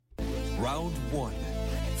Round one.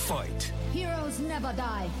 Fight. Heroes never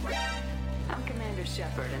die. I'm Commander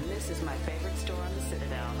Shepard, and this is my favorite store on the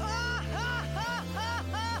Citadel.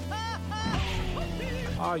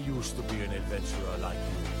 I used to be an adventurer like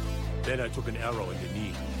you. Then I took an arrow in the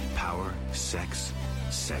knee. Power, sex,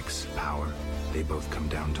 power. They both come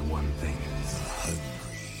down to one thing.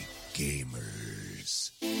 Hungry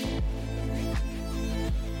Gamers.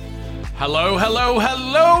 Hello,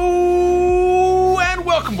 and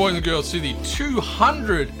welcome, boys and girls, to the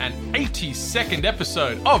 282nd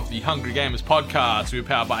episode of the Hungry Gamers podcast. We're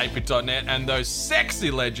powered by 8bit.net and those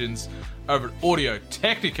sexy legends over at Audio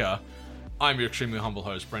Technica. I'm your extremely humble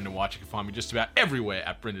host, Brendan White. You can find me just about everywhere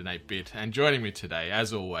at Brendan8bit. And joining me today,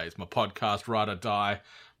 as always, my podcast Ride or Die,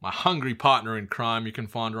 my hungry partner in crime. You can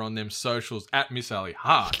find her on them socials at Miss Ali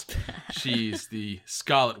Hart. She is the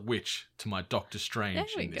Scarlet Witch to my Doctor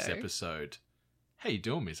Strange in this episode. How you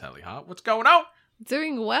doing, Miss Ali Hart? What's going on?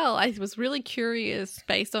 Doing well. I was really curious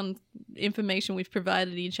based on information we've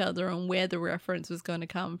provided each other on where the reference was going to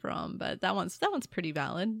come from, but that one's pretty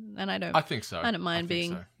valid, and I think so. I don't mind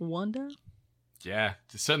being Wanda. Yeah,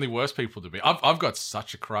 there's certainly worse people to be. I've got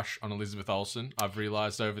such a crush on Elizabeth Olsen. I've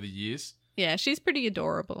realised over the years. Yeah, she's pretty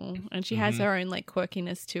adorable, and she has her own like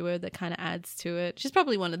quirkiness to her that kind of adds to it. She's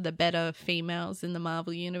probably one of the better females in the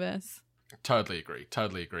Marvel universe. Totally agree.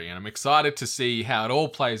 And I'm excited to see how it all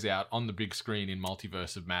plays out on the big screen in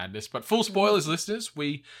Multiverse of Madness. But full spoilers, listeners,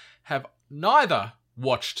 we have neither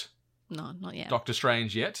watched not yet. Doctor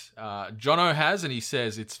Strange yet. Jono has, and he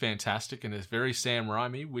says it's fantastic and it's very Sam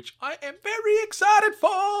Raimi, which I am very excited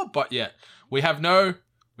for. But yeah, we have no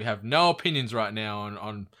opinions right now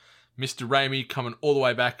on Mr. Raimi coming all the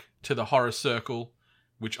way back to the horror circle,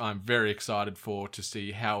 which I'm very excited for to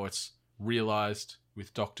see how it's realized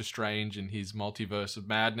with Doctor Strange and his Multiverse of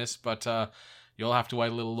Madness. But you'll have to wait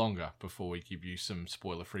a little longer before we give you some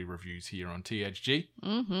spoiler-free reviews here on THG.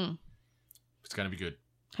 Mm-hmm. It's going to be good.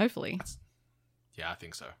 Hopefully. Yeah, I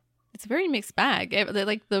think so. It's a very mixed bag.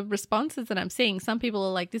 Like the responses that I'm seeing, some people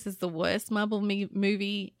are like, this is the worst Marvel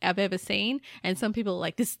movie I've ever seen. And some people are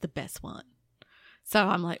like, this is the best one. So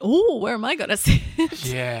I'm like, oh, where am I going to sit?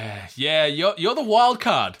 Yeah, you're the wild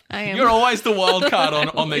card. I am. You're always the wild card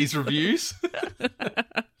on these reviews.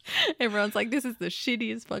 Everyone's like, this is the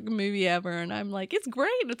shittiest fucking movie ever. And I'm like, it's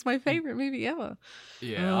great. It's my favorite movie ever.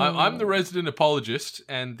 Yeah, I'm the resident apologist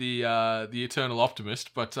and the eternal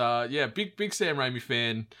optimist. But yeah, big Sam Raimi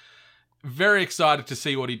fan. Very excited to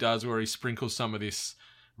see what he does where he sprinkles some of this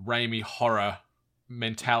Raimi horror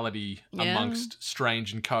mentality amongst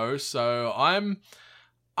Strange and Co. So I'm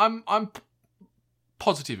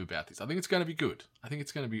positive about this. I think it's going to be good.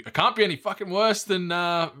 It can't be any fucking worse than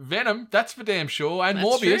Venom. That's for damn sure. And that's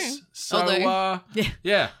Morbius. True. So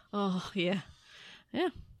yeah. Oh yeah.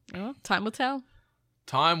 Well, time will tell.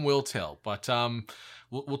 Time will tell. But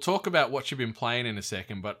we'll talk about what you've been playing in a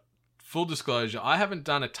second. But full disclosure, I haven't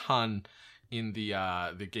done a ton in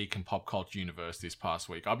the geek and pop culture universe this past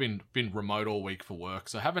week. I've been remote all week for work,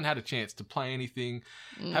 so I haven't had a chance to play anything.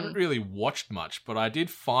 Haven't really watched much, but I did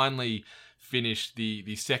finally finish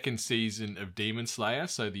the second season of Demon Slayer,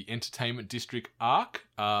 so the Entertainment District arc.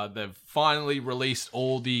 They've finally released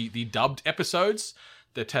all the dubbed episodes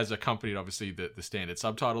that has accompanied, obviously, the standard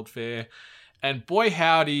subtitled fare. And boy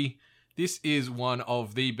howdy, this is one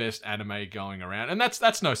of the best anime going around. And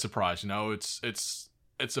that's no surprise, you know. It's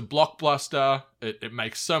a blockbuster. It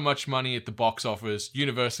makes so much money at the box office.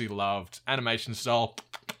 Universally loved. Animation style,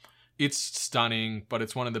 it's stunning. But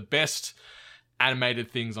it's one of the best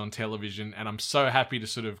animated things on television. And I'm so happy to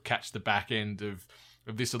sort of catch the back end of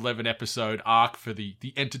this 11-episode arc for the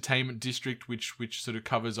Entertainment District, which sort of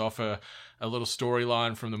covers off a little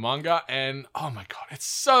storyline from the manga. And oh my god, it's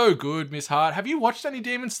so good, Miss Hart. Have you watched any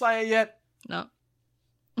Demon Slayer yet? No.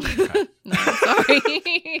 Okay. No,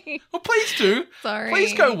 sorry. Well, please do. Sorry.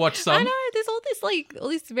 Please go watch some. I know, there's all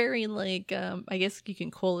this very I guess you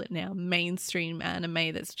can call it now mainstream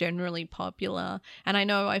anime that's generally popular. And I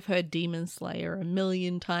know I've heard Demon Slayer a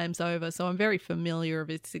million times over, so I'm very familiar of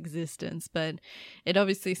its existence, but it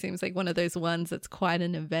obviously seems like one of those ones that's quite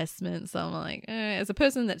an investment. So I'm like, as a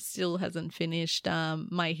person that still hasn't finished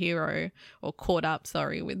My Hero, or caught up,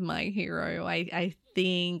 with My Hero, I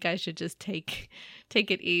think I should just take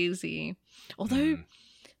it easy. Although,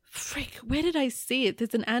 frick, where did I see it?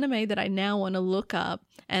 There's an anime that I now want to look up,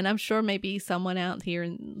 and I'm sure maybe someone out here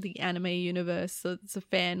in the anime universe that's a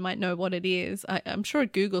fan might know what it is. I'm sure a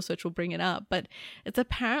Google search will bring it up, but it's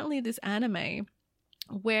apparently this anime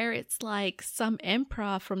where it's like some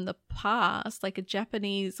emperor from the past, like a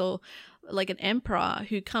Japanese or like an emperor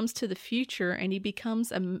who comes to the future, and he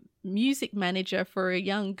becomes a music manager for a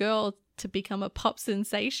young girl to become a pop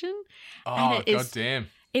sensation. Oh, goddamn.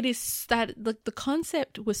 It is that the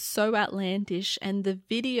concept was so outlandish, and the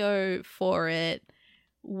video for it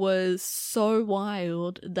was so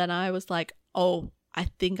wild that I was like, oh, I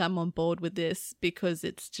think I'm on board with this because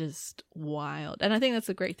it's just wild. And I think that's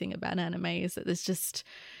a great thing about anime is that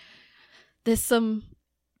there's some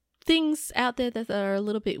things out there that are a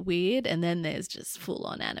little bit weird, and then there's just full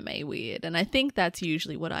on anime weird. And I think that's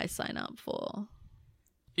usually what I sign up for.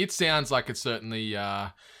 It sounds like it's certainly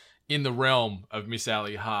in the realm of Miss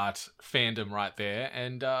Ally Hart fandom right there.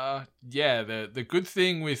 And yeah, the good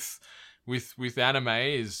thing with anime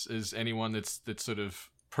is anyone that's sort of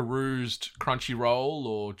perused Crunchyroll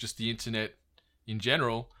or just the internet in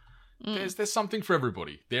general, there's something for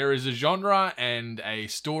everybody. There is a genre and a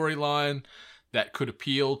storyline that could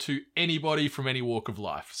appeal to anybody from any walk of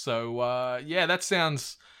life. So yeah, that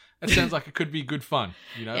sounds like it could be good fun.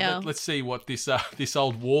 You know, Yeah. let's see what this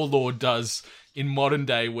old warlord does in modern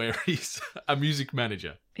day, where he's a music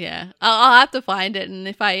manager. Yeah, I'll have to find it, and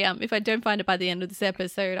if I don't find it by the end of this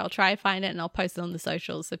episode, I'll try find it and I'll post it on the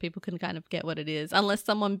socials so people can kind of get what it is, unless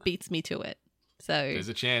someone beats me to it. So There's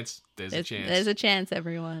a chance. There's a chance. There's a chance,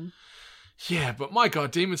 everyone. Yeah, but my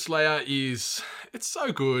God, Demon Slayer it's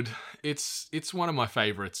so good. It's one of my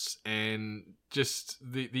favorites, and just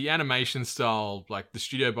the animation style, like the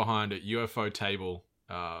studio behind it, UFO Table,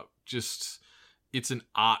 just it's an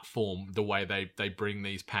art form the way they bring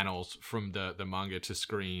these panels from the manga to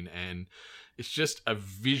screen, and it's just a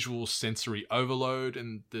visual sensory overload,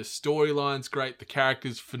 and the storyline's great, the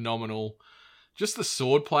characters phenomenal. Just the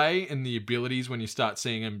swordplay and the abilities when you start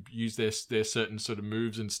seeing them use their certain sort of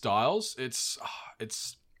moves and styles, it's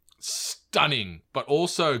stunning, but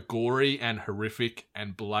also gory and horrific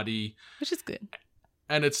and bloody, Which is good.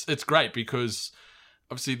 and it's great because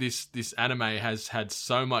obviously this anime has had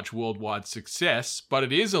so much worldwide success, but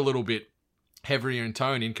it is a little bit heavier in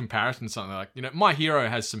tone in comparison to something like, you know, My Hero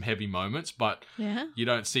has some heavy moments, but Yeah. you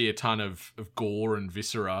don't see a ton of gore and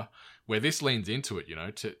viscera, where this leans into it. You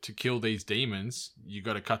know, to kill these demons, you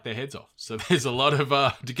got to cut their heads off. So there's a lot of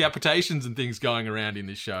decapitations and things going around in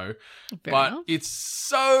this show. Fair But enough. it's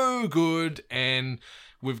so good, and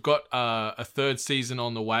we've got a third season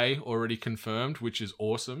on the way already confirmed, which is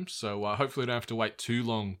awesome. So hopefully we don't have to wait too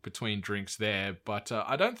long between drinks there. But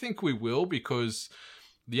I don't think we will, because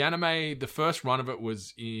the anime, the first run of it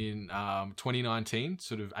was in 2019,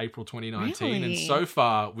 sort of April 2019. And Really? so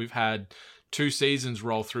far we've had 2 seasons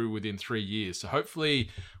roll through within 3 years. So hopefully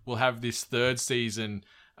we'll have this third season,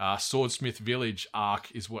 Swordsmith Village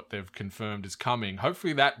arc is what they've confirmed is coming.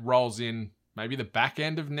 Hopefully that rolls in maybe the back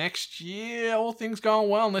end of next year, all things going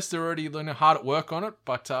well, unless they're already hard at work on it.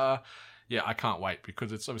 But yeah, I can't wait,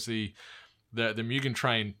 because it's obviously the Mugen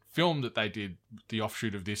Train film that they did, the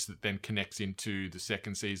offshoot of this that then connects into the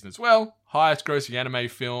second season as well. Highest grossing anime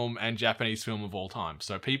film and Japanese film of all time.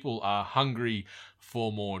 So people are hungry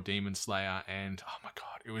for more Demon Slayer, and oh my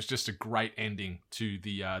God, it was just a great ending to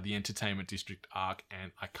the Entertainment District arc,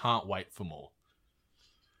 and I can't wait for more.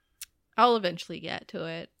 I'll eventually get to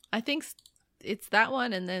it. I think it's that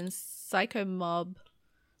one, and then Psycho Mob,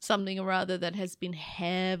 something or other, that has been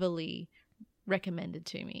heavily recommended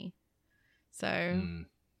to me. So,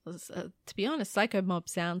 to be honest, Psycho Mob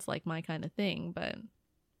sounds like my kind of thing, but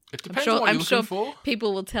It depends on what you're looking for.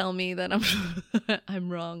 people will tell me that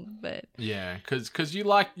I'm wrong. But Yeah, because you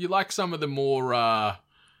like some of the more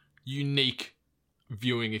unique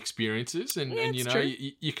viewing experiences, and you it's know true.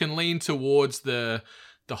 you can lean towards the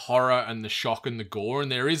horror and the shock and the gore, and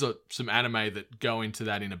there is some anime that go into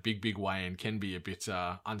that in a big way and can be a bit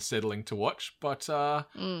unsettling to watch. But yeah,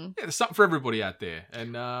 there's something for everybody out there,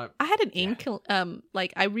 and I had an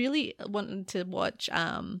like I really wanted to watch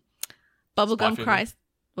Bubblegum Family. Crisis.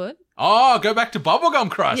 What? oh, go back to Bubblegum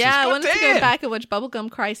Crisis. Yeah, I God wanted to damn. go back and watch Bubblegum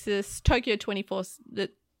Crisis Tokyo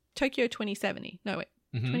 2070. No, wait.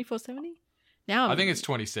 2470? Now I think it's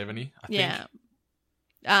 2070. I think. Yeah.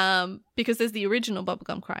 Because there's the original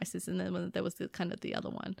Bubblegum Crisis, and then there was the kind of the other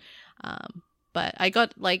one. But I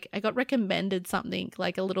got recommended something,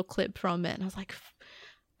 like a little clip from it, and I was like,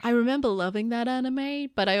 I remember loving that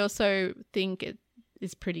anime, but I also think it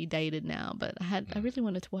is pretty dated now. But I really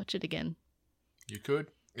wanted to watch it again. You could.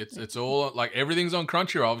 It's all like everything's on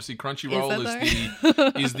Crunchyroll. Obviously,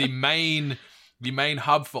 Crunchyroll Is is the main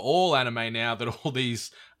hub for all anime now, that all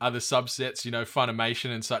these other subsets, you know, Funimation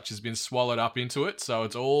and such, has been swallowed up into it. So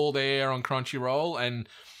it's all there on Crunchyroll, and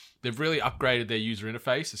they've really upgraded their user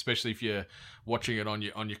interface, especially if you're watching it on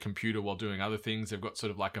your computer while doing other things. They've got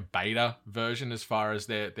sort of like a beta version as far as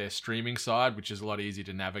their streaming side, which is a lot easier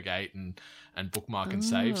to navigate and bookmark and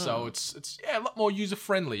save. So it's a lot more user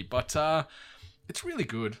friendly, but it's really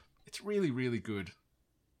good. It's really, really good.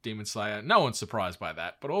 Demon Slayer. No one's surprised by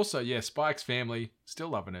that. But also, yeah, Spike's family, still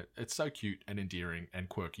loving it. It's so cute and endearing and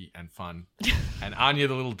quirky and fun. And Anya,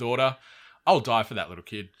 the little daughter, I'll die for that little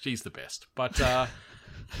kid. She's the best. But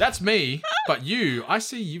that's me. But you, I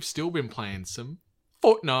see you've still been playing some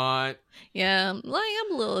Fortnite. Yeah, like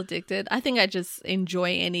I'm a little addicted. I think I just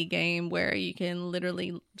enjoy any game where you can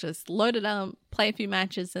literally just load it up, play a few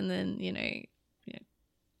matches, and then,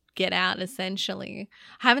 get out, essentially.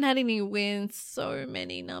 I haven't had any wins, so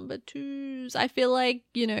many number 2s. I feel like,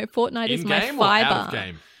 Fortnite is my In-game fiber. or out of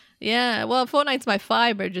game? Yeah, well, Fortnite's my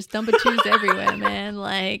fiber, just number 2s everywhere, man.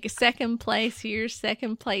 Like, second place here,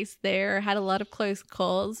 second place there. Had a lot of close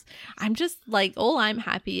calls. I'm just, like, all I'm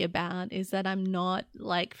happy about is that I'm not,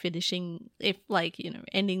 like, finishing,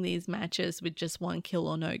 ending these matches with just 1 kill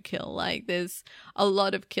or no kill. Like, there's a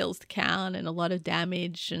lot of kills to count and a lot of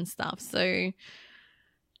damage and stuff, so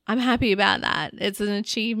I'm happy about that. It's an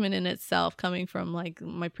achievement in itself coming from like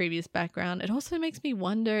my previous background. It also makes me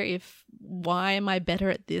wonder why am I better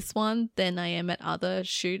at this one than I am at other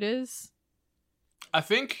shooters? I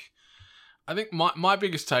think my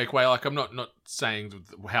biggest takeaway, like I'm not saying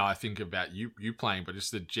how I think about you playing, but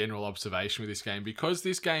just the general observation with this game, because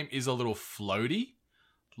this game is a little floaty,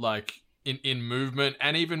 like in movement,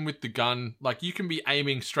 and even with the gun, like you can be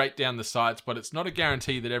aiming straight down the sights, but it's not a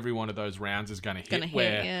guarantee that every one of those rounds is going to hit.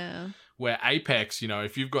 Where Apex,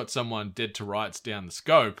 if you've got someone dead to rights down the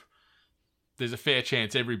scope, there's a fair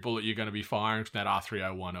chance every bullet you're going to be firing from that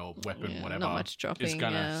R301 or weapon, whatever, not much dropping, is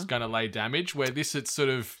going to lay damage. Where this, it's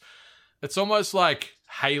almost like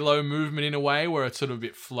Halo movement in a way, where it's sort of a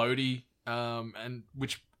bit floaty, and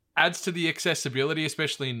which adds to the accessibility,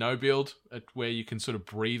 especially in no build, where you can sort of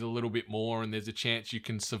breathe a little bit more, and there's a chance you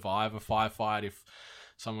can survive a firefight if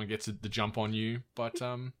someone gets the jump on you. But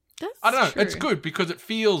That's I don't know, true. it's good because it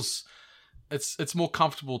feels it's more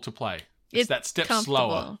comfortable to play. It's that step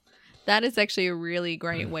slower. That is actually a really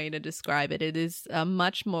great way to describe it. It is a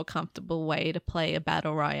much more comfortable way to play a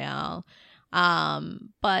battle royale.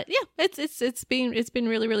 But yeah, it's been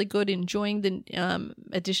really, really good. Enjoying the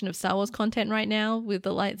addition of Star Wars content right now with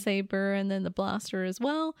the lightsaber and then the blaster as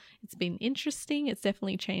well. It's been interesting. It's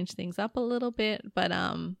definitely changed things up a little bit, but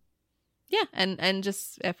yeah, and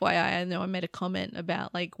just FYI, I know I made a comment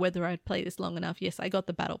about like whether I'd play this long enough. Yes, I got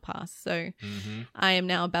the battle pass, so I am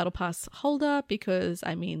now a battle pass holder because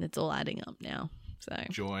it's all adding up now. So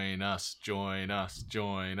Join us.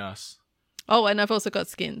 Oh, and I've also got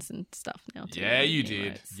skins and stuff now too. Yeah, you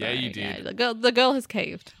did. So, Yeah, you did. The girl has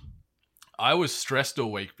caved. I was stressed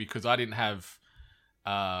all week because I didn't have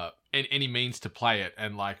any means to play it,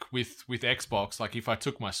 and like with Xbox, like if I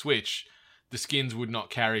took my Switch, the skins would not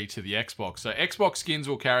carry to the Xbox. So Xbox skins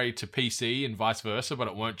will carry to PC and vice versa, but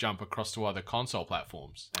it won't jump across to other console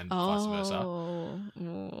platforms and vice versa.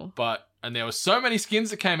 And there were so many skins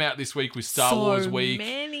that came out this week with Star Wars Week. So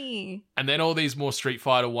many. And then all these more Street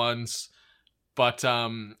Fighter ones. But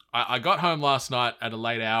I got home last night at a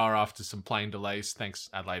late hour after some plane delays, thanks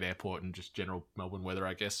Adelaide Airport and just general Melbourne weather,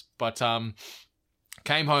 I guess. But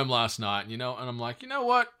came home last night, and I'm like, you know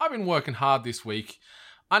what? I've been working hard this week.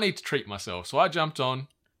 I need to treat myself. So I jumped on,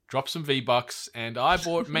 dropped some V-Bucks, and I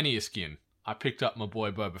bought many a skin. I picked up my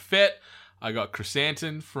boy Boba Fett. I got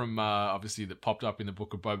Chrysanthemum from, obviously, that popped up in the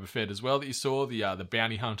Book of Boba Fett as well that you saw, the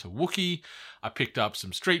Bounty Hunter Wookiee. I picked up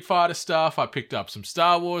some Street Fighter stuff. I picked up some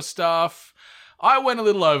Star Wars stuff. I went a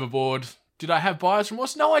little overboard. Did I have buyer's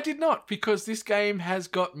remorse? No, I did not, because this game has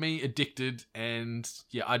got me addicted, and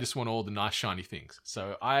yeah, I just want all the nice shiny things.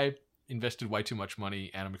 So I invested way too much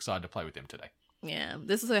money, and I'm excited to play with them today. Yeah,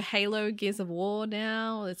 this is a Halo Gears of War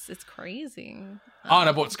now. It's crazy. And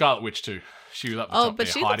I bought Scarlet Witch too. She was up the top but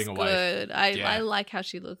there, she hiding looks away. good. I like how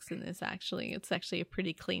she looks in this, actually. It's actually a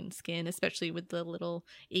pretty clean skin, especially with the little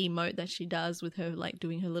emote that she does with her, like,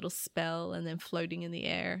 doing her little spell and then floating in the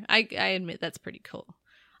air. I admit that's pretty cool.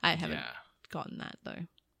 I haven't gotten that, though.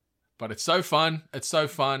 But it's so fun. It's so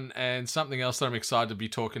fun. And something else that I'm excited to be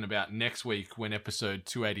talking about next week when episode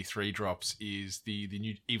 283 drops is the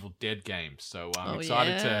new Evil Dead game. So I'm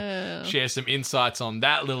excited to share some insights on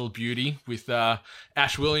that little beauty with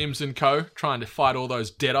Ash Williams and co. trying to fight all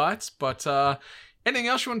those deadites. But anything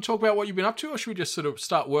else you want to talk about what you've been up to, or should we just sort of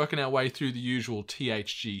start working our way through the usual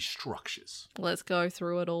THG structures? Let's go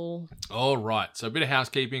through it all. All right. So a bit of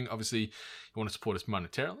housekeeping. Obviously, you want to support us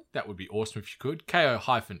monetarily, that would be awesome if you could.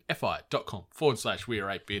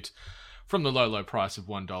 ko-fi.com/weare8bit. From the low price of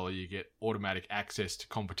 $1, you get automatic access to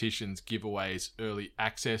competitions, giveaways, early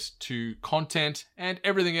access to content, and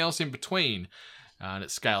everything else in between. And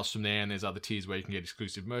it scales from there, and there's other tiers where you can get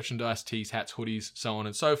exclusive merchandise, tees, hats, hoodies, so on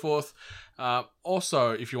and so forth.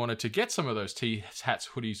 Also, if you wanted to get some of those tees, hats,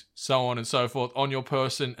 hoodies, so on and so forth on your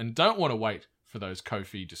person and don't want to wait for those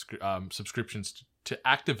Ko-fi subscriptions to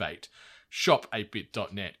activate,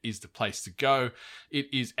 shop8bit.net is the place to go. It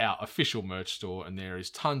is our official merch store, and there is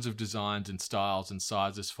tons of designs and styles and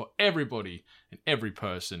sizes for everybody and every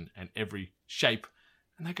person and every shape,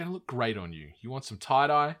 and they're going to look great on you. You want some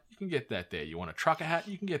tie-dye? You can get that there. You want a trucker hat?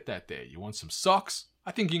 You can get that there. You want some socks?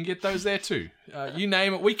 I think you can get those there too. You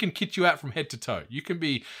name it, we can kit you out from head to toe. You can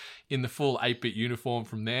be in the full 8-bit uniform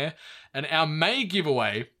from there. And our May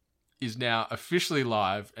giveaway is now officially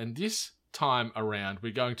live, and this time around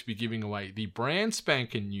we're going to be giving away the brand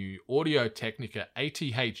spanking new Audio-Technica ATH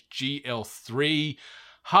GL3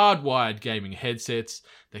 hardwired gaming headsets.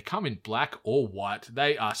 They come in black or white.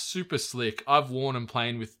 They are super slick. I've worn and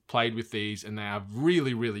played with these, and they are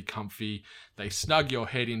really, really comfy. They snug your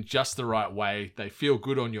head in just the right way. They feel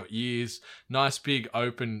good on your ears. Nice big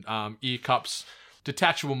open ear cups.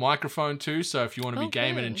 Detachable microphone too, so if you want to be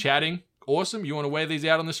gaming and chatting, awesome. You want to wear these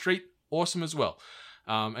out on the street, awesome as well.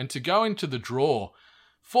 And to go into the draw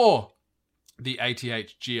for the ATH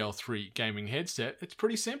GL3 gaming headset, it's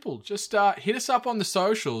pretty simple. Just hit us up on the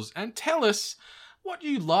socials and tell us what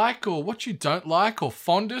you like or what you don't like, or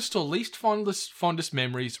fondest or least fondest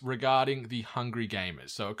memories regarding the Hungry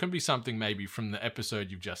Gamers. So it can be something maybe from the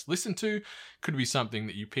episode you've just listened to, could be something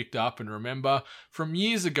that you picked up and remember from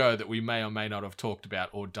years ago that we may or may not have talked about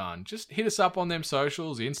or done. Just hit us up on them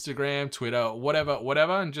socials, Instagram, Twitter,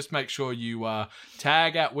 whatever, and just make sure you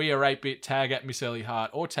tag at We Are 8-Bit, tag at Miss Ellie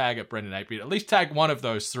Hart, or tag at Brendan 8-Bit. At least tag one of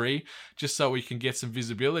those three, just so we can get some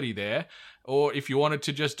visibility there. Or if you wanted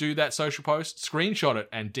to just do that social post, screenshot it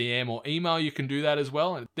and DM or email, you can do that as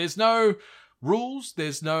well. And there's no rules.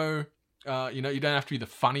 There's no, you don't have to be the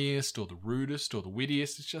funniest or the rudest or the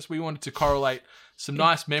wittiest. It's just we wanted to correlate some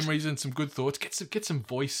nice memories and some good thoughts. Get some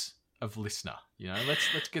voice of listener.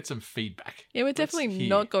 Let's get some feedback. Yeah, we're definitely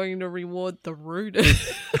not going to reward the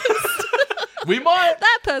rudest. We might.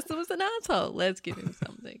 That person was an asshole. Let's give him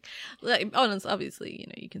something. Obviously,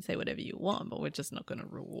 you can say whatever you want, but we're just not going to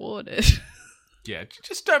reward it. Yeah,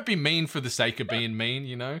 just don't be mean for the sake of being mean.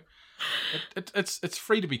 It's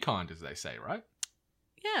free to be kind, as they say, right?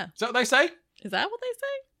 Yeah. Is that what they say? Is that what they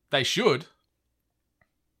say? They should,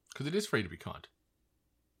 because it is free to be kind.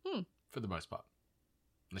 For the most part,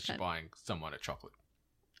 unless you're buying someone a chocolate.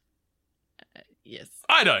 Yes.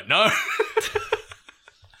 I don't know.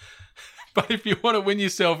 But if you want to win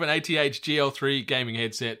yourself an ATH GL3 gaming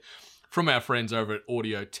headset from our friends over at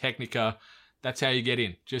Audio-Technica, that's how you get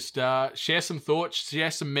in. Just share some thoughts, share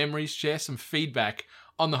some memories, share some feedback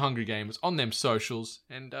on the Hungry Gamers, on them socials,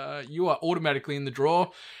 and you are automatically in the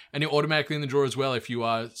draw. And you're automatically in the draw as well if you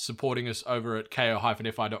are supporting us over at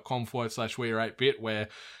ko-fi.com/We Are 8-Bit, where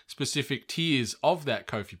specific tiers of that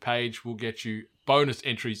Ko-fi page will get you bonus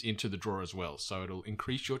entries into the draw as well. So it'll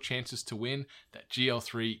increase your chances to win that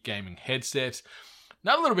GL3 gaming headset.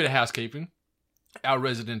 Another little bit of housekeeping. Our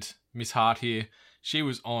resident Miss Hart here, she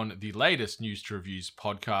was on the latest News to Reviews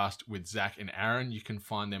podcast with Zach and Aaron. You can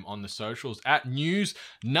find them on the socials at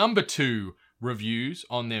News2 Reviews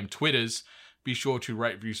on them Twitters. Be sure to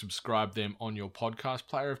rate, review, subscribe them on your podcast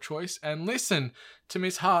player of choice, and listen to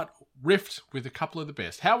Miss Hart riff with a couple of the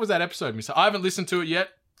best. How was that episode, Miss Hart? I haven't listened to it yet.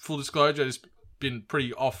 Full disclosure, it's been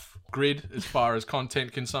pretty off grid as far as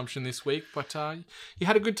content consumption this week, but you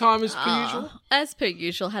had a good time as per usual? As per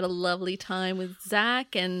usual, had a lovely time with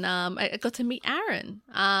Zach, and I got to meet Aaron,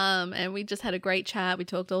 and we just had a great chat. We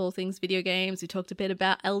talked all things video games. We talked a bit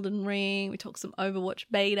about Elden Ring. We talked some Overwatch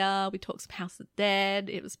beta. We talked some House of the Dead.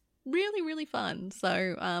 It was really, really fun.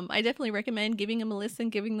 So I definitely recommend giving them a listen,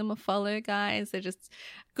 giving them a follow, guys. They're just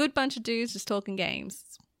a good bunch of dudes just talking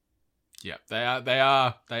games. Yeah, they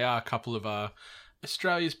are a couple of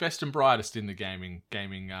Australia's best and brightest in the gaming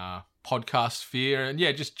podcast sphere, and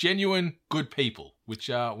yeah, just genuine good people,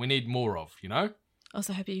 which we need more of,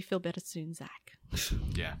 Also, hope you feel better soon, Zach.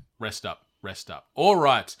 Yeah, rest up. All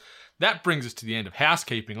right, that brings us to the end of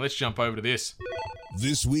housekeeping. Let's jump over to this.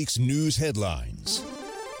 This week's news headlines.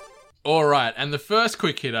 All right, and the first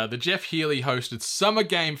quick hitter, the Jeff Healey hosted Summer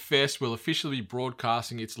Game Fest will officially be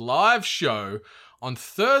broadcasting its live show on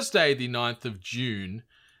Thursday, the 9th of June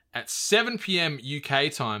at 7 p.m.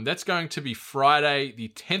 UK time. That's going to be Friday, the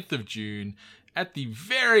 10th of June at the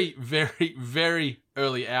very, very, very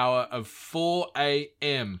early hour of 4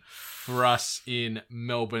 a.m. for us in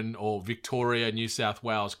Melbourne or Victoria, New South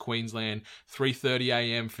Wales, Queensland. 3:30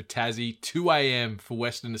 a.m. for Tassie, 2 a.m. for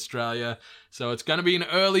Western Australia. So it's going to be an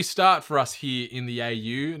early start for us here in the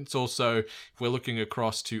AU. It's also, if we're looking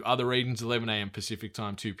across to other regions, 11 a.m. Pacific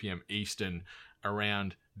time, 2 p.m. Eastern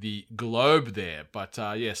around the globe there. But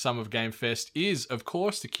yeah, Summer of Game Fest is, of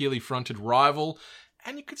course, the Keighley-fronted rival,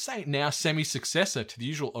 and you could say now semi-successor to the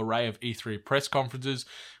usual array of E3 press conferences,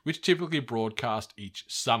 which typically broadcast each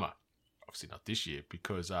summer. Obviously not this year,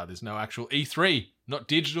 because there's no actual E3, not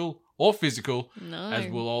digital or physical, as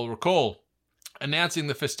we'll all recall. Announcing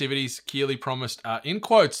the festivities, Keighley promised, in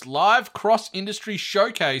quotes, live cross-industry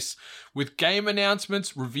showcase with game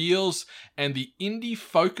announcements, reveals, and the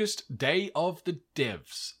indie-focused Day of the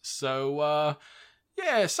Devs. So,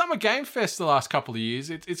 yeah, Summer Game Fest the last couple of years,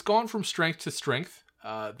 it's gone from strength to strength.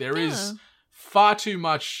 There is far too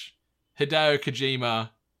much Hideo Kojima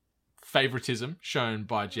favoritism shown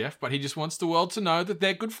by Jeff, but he just wants the world to know that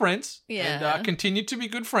they're good friends and continue to be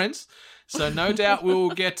good friends. So no doubt we'll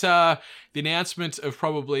get the announcement of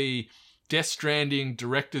probably Death Stranding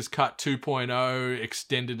Director's Cut 2.0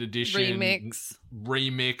 Extended Edition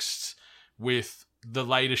remixed with the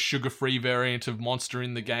latest sugar-free variant of Monster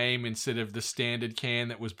in the game instead of the standard can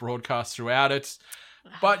that was broadcast throughout it.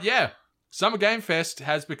 But yeah, Summer Game Fest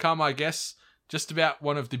has become, I guess, just about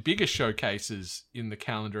one of the biggest showcases in the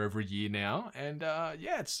calendar every year now. And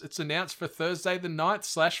yeah, it's announced for Thursday the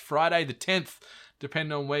 9th / Friday the 10th,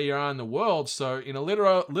 depending on where you are in the world. So in a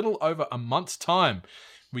little over a month's time,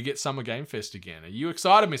 we get Summer Game Fest again. Are you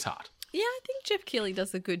excited, Miss Hart? Yeah, I think Jeff Keighley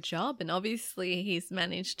does a good job, and obviously he's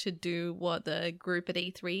managed to do what the group at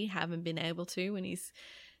E3 haven't been able to, and he's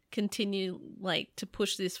continued to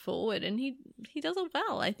push this forward, and he does it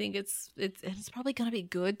well. I think it's probably going to be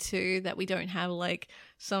good too that we don't have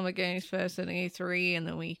Summer Games Fest and E3, and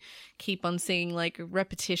then we keep on seeing a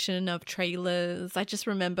repetition of trailers. I just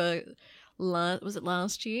remember was it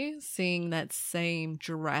last year, seeing that same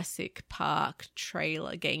Jurassic Park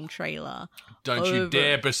game trailer. Don't you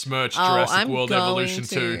dare besmirch Jurassic World Evolution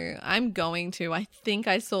 2. I'm going to. I think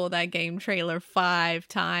I saw that game trailer 5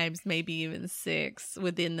 times, maybe even 6,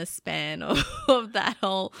 within the span of that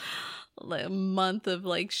whole month of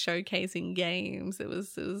showcasing games. It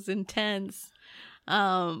was intense.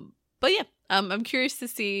 But yeah, I'm curious to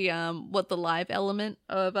see what the live element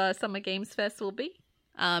of Summer Games Fest will be.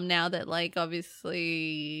 Now that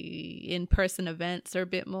obviously in-person events are a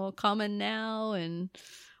bit more common now, and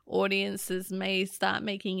audiences may start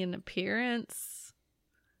making an appearance,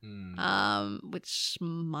 which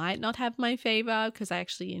might not have my favor, because I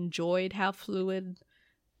actually enjoyed how fluid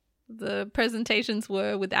the presentations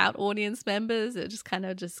were without audience members. It just kind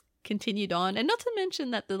of just continued on, and not to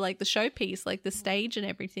mention that the showpiece, the stage and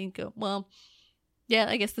everything. Well, yeah,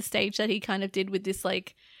 I guess the stage that he kind of did with this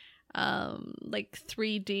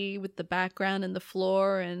 3D with the background and the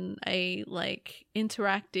floor, and a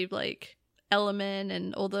interactive element,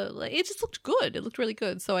 and all the it just looked good. It looked really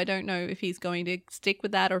good. So I don't know if he's going to stick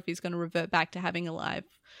with that or if he's going to revert back to having a live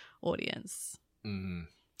audience.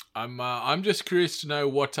 I'm just curious to know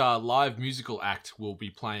what live musical act will be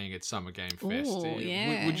playing at Summer Game Fest. Ooh,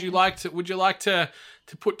 yeah. Would you like to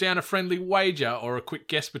put down a friendly wager or a quick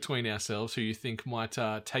guess between ourselves who you think might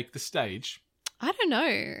take the stage? I don't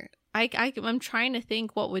know. I'm trying to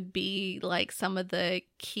think what would be some of the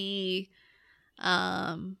key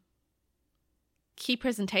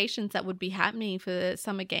presentations that would be happening for the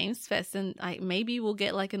Summer Games Fest, and maybe we'll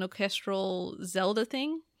get an orchestral Zelda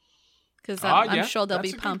thing, because I'm sure they'll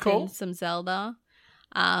be pumping some Zelda,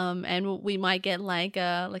 and we might get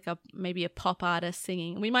maybe a pop artist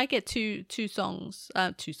singing. We might get two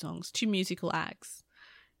musical acts.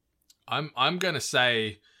 I'm gonna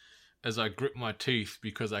say, as I grip my teeth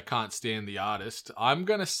because I can't stand the artist, I'm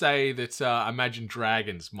going to say that Imagine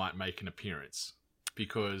Dragons might make an appearance,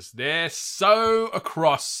 because they're so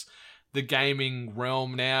across the gaming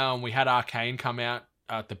realm now, and we had Arcane come out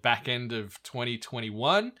at the back end of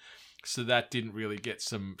 2021, so that didn't really get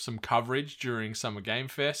some coverage during Summer Game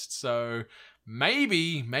Fest. So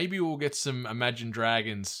maybe we'll get some Imagine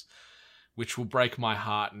Dragons, which will break my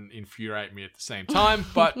heart and infuriate me at the same time.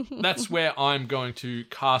 But that's where I'm going to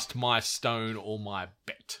cast my stone or my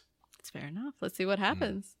bet. That's fair enough. Let's see what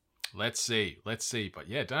happens. Let's see. But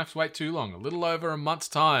yeah, don't have to wait too long. A little over a month's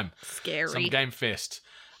time. Scary. Some Game Fest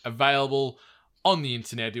available on the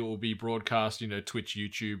internet. It will be broadcast, Twitch,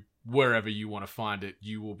 YouTube, wherever you want to find it.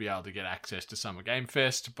 You will be able to get access to Summer Game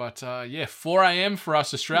Fest. But yeah, 4 a.m. for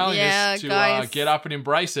us Australians to guys, get up and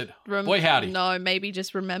embrace it. Boy, howdy. No, maybe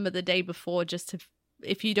just remember the day before just to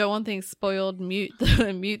if you don't want things spoiled, mute the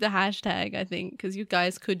hashtag, I think, because you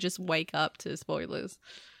guys could just wake up to spoilers,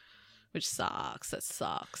 which sucks. That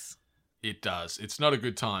sucks. It does. It's not a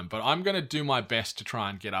good time, but I'm going to do my best to try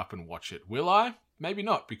and get up and watch it. Will I? Maybe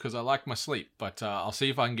not, because I like my sleep, but I'll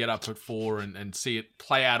see if I can get up at 4 and see it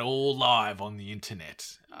play out all live on the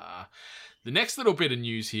internet. The next little bit of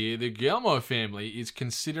news here, the Guillemot family is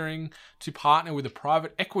considering to partner with a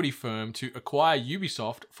private equity firm to acquire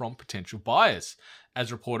Ubisoft from potential buyers.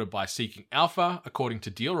 As reported by Seeking Alpha, according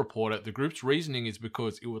to Deal Reporter, the group's reasoning is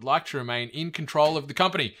because it would like to remain in control of the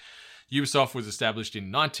company. Ubisoft was established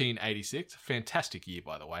in 1986, a fantastic year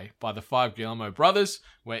by the way, by the 5 Guillemot brothers,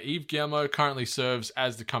 where Yves Guillemot currently serves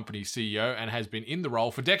as the company's CEO and has been in the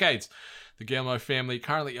role for decades. The Guillemot family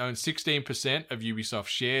currently owns 16% of Ubisoft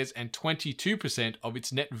shares and 22% of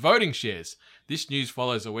its net voting shares. This news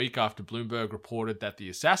follows a week after Bloomberg reported that the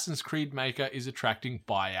Assassin's Creed maker is attracting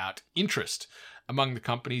buyout interest. Among the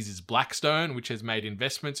companies is Blackstone, which has made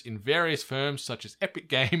investments in various firms such as Epic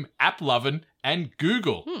Game, AppLovin, and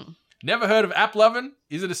Google. Never heard of AppLovin?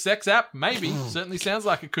 Is it a sex app? Maybe. Certainly sounds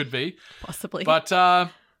like it could be. Possibly. But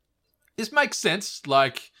this makes sense.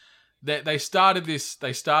 Like they started this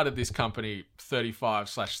company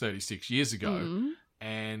 35/36 years ago,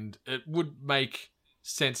 and it would make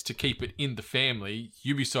sense to keep it in the family.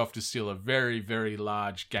 Ubisoft is still a very, very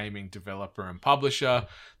large gaming developer and publisher.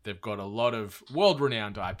 They've got a lot of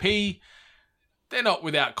world-renowned IP. They're not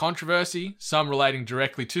without controversy, some relating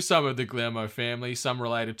directly to some of the Guillemot family, some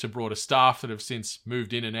related to broader staff that have since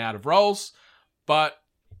moved in and out of roles. But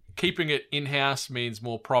keeping it in-house means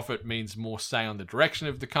more profit, means more say on the direction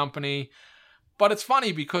of the company. But it's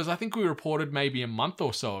funny because I think we reported maybe a month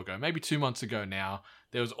or so ago, maybe 2 months ago now,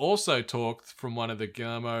 there was also talk from one of the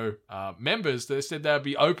Guillemot members that said they'd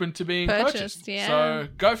be open to being purchased. Yeah. So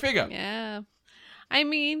go figure. Yeah. I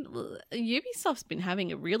mean, Ubisoft's been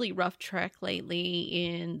having a really rough track lately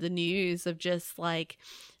in the news of just like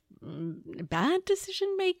bad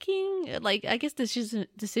decision making. Like, I guess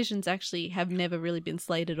decisions actually have never really been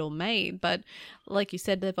slated or made, but like you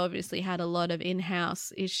said, they've obviously had a lot of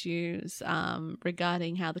in-house issues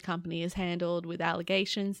regarding how the company is handled with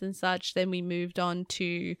allegations and such. Then we moved on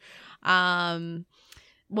to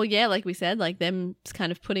well, yeah, like we said, like them kind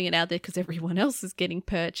of putting it out there because everyone else is getting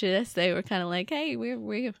purchased. They were kind of like, hey,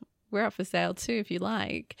 we're up for sale too, if you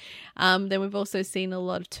like. Then we've also seen a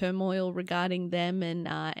lot of turmoil regarding them and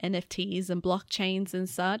NFTs and blockchains and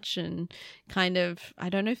such. And kind of, I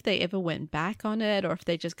don't know if they ever went back on it or if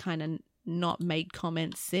they just kind of not made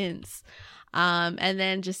comments since. And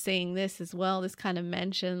then just seeing this as well, this kind of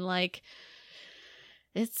mention, like,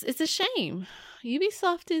 it's a shame.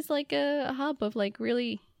 Ubisoft is like a hub of like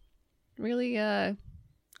really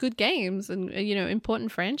good games and, you know,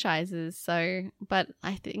 important franchises. So, but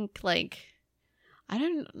I think like,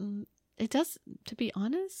 it does, to be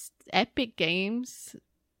honest, Epic Games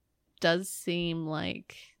does seem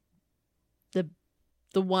like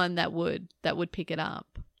the one that would pick it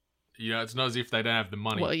up. You know, it's not as if they don't have the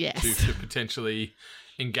money to potentially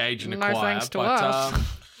engage and No acquire. thanks to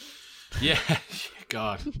us. Yeah,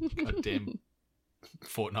 goddamn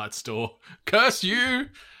Fortnite store. Curse you!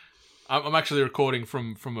 I'm actually recording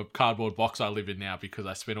from a cardboard box I live in now because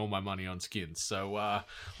I spent all my money on skins. So at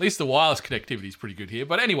least the wireless connectivity is pretty good here.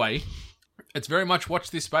 But anyway, it's very much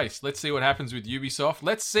watch this space. Let's see what happens with Ubisoft.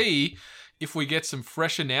 Let's see if we get some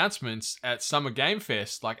fresh announcements at Summer Game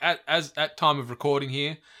Fest. Like at time of recording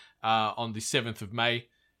here on the 7th of May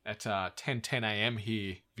at 10 a.m.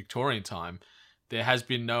 here, Victorian time. There has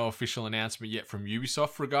been no official announcement yet from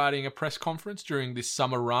Ubisoft regarding a press conference during this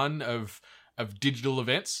summer run of digital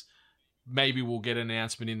events. Maybe we'll get an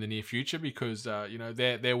announcement in the near future because you know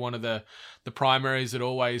they're one of the primaries that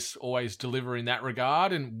always deliver in that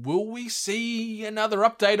regard. And will we see another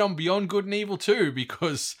update on Beyond Good and Evil 2?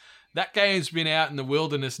 Because that game's been out in the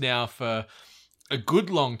wilderness now for a good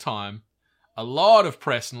long time. A lot of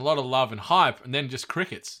press and a lot of love and hype, and then just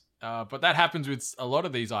crickets. But that happens with a lot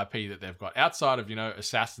of these IP that they've got outside of, you know,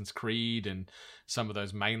 Assassin's Creed and some of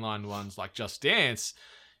those mainline ones like Just Dance.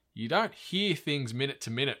 You don't hear things minute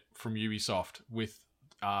to minute from Ubisoft with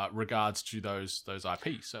regards to those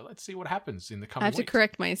IPs. So let's see what happens in the coming weeks. I have to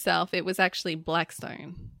correct myself. It was actually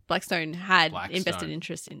Blackstone. Blackstone had invested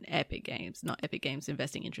interest in Epic Games, not Epic Games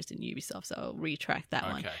investing interest in Ubisoft. So I'll retract that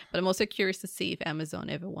one. But I'm also curious to see if Amazon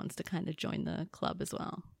ever wants to kind of join the club as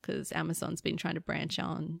well, because Amazon's been trying to branch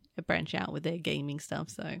out with their gaming stuff.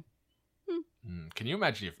 So. Can you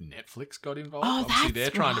imagine if Netflix got involved? Oh, obviously,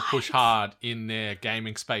 they're trying to push hard in their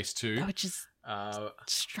gaming space too. Which is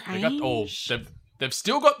strange. they've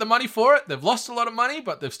still got the money for it. They've lost a lot of money,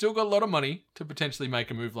 but they've still got a lot of money to potentially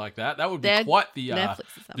make a move like that. That would be quite the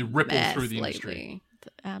ripple through the industry. Lately. It's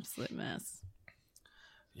an absolute mess.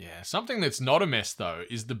 Yeah, something that's not a mess, though,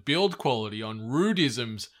 is the build quality on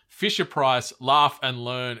Rudism's Fisher-Price Laugh and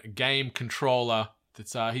Learn game controller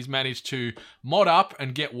that's he's managed to mod up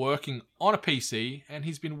and get working on a PC, and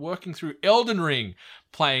he's been working through Elden Ring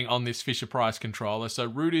playing on this Fisher-Price controller. So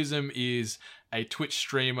Rudism is a Twitch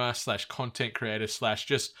streamer / content creator /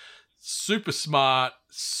 just super smart,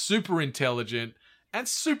 super intelligent, and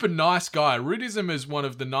super nice guy. Rudism is one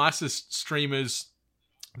of the nicest streamers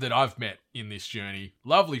that I've met in this journey.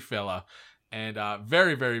 Lovely fella. And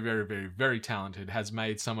very, very, very, very, very talented. Has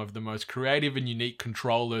made some of the most creative and unique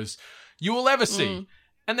controllers you will ever see.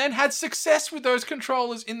 And then had success with those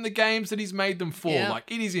controllers in the games that he's made them for. Like,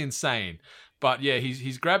 it is insane. But yeah,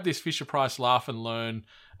 he's grabbed this Fisher-Price Laugh and Learn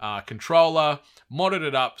controller, modded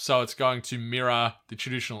it up so it's going to mirror the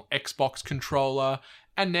traditional Xbox controller.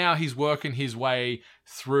 And now he's working his way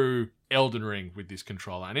through Elden Ring with this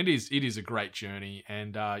controller. And it is a great journey.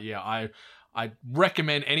 And I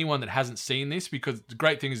recommend anyone that hasn't seen this, because the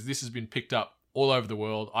great thing is this has been picked up all over the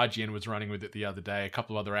world. IGN was running with it the other day. A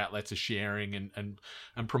couple of other outlets are sharing and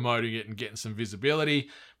promoting it and getting some visibility.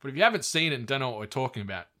 But if you haven't seen it and don't know what we're talking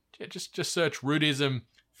about, just search Rudism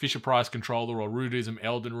Fisher-Price controller or Rudism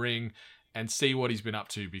Elden Ring and see what he's been up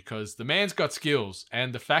to, because the man's got skills,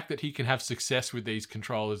 and the fact that he can have success with these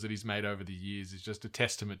controllers that he's made over the years is just a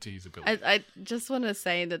testament to his ability. I just want to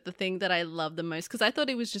say that the thing that I love the most, because I thought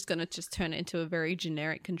he was just going to just turn it into a very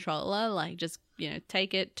generic controller, like just,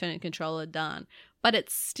 take it, turn it, controller, done. But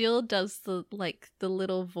it still does the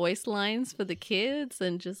little voice lines for the kids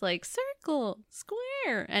and just like circle,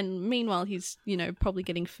 square. And meanwhile, he's, probably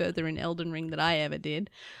getting further in Elden Ring than I ever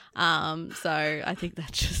did. So I think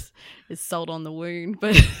that just is salt on the wound.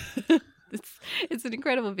 But it's an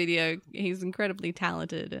incredible video. He's incredibly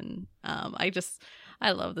talented. And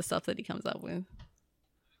I love the stuff that he comes up with.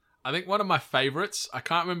 I think one of my favorites, I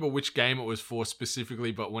can't remember which game it was for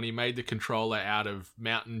specifically, but when he made the controller out of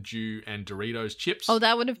Mountain Dew and Doritos chips. Oh,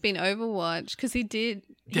 that would have been Overwatch, because he did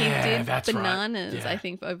bananas, right. Yeah. I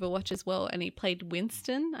think, for Overwatch as well. And he played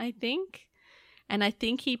Winston, I think. And I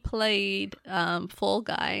think he played Fall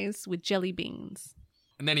Guys with jelly beans.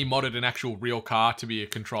 And then he modded an actual real car to be a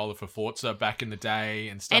controller for Forza back in the day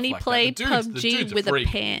and stuff like that. And he played PUBG with a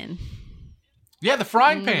pan. Yeah, the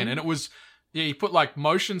frying pan. And it was... Yeah, he put like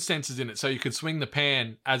motion sensors in it so you could swing the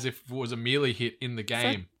pan as if it was a melee hit in the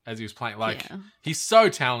game as he was playing. He's so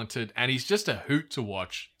talented, and he's just a hoot to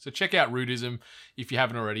watch. So check out Rudism if you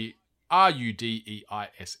haven't already.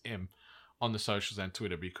 RUDEISM on the socials and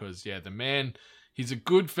Twitter, because the man, he's a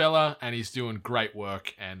good fella and he's doing great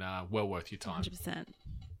work, and well worth your time. 100%.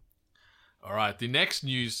 All right, the next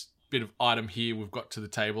news bit of item here we've got to the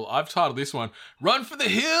table. I've titled this one, "Run for the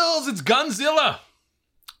Hills, It's Gunzilla."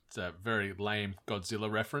 It's a very lame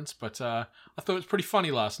Godzilla reference, but I thought it was pretty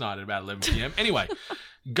funny last night at about 11 p.m. Anyway,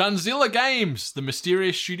 Gunzilla Games, the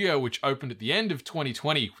mysterious studio which opened at the end of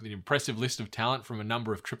 2020 with an impressive list of talent from a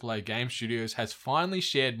number of AAA game studios, has finally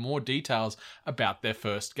shared more details about their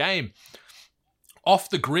first game. Off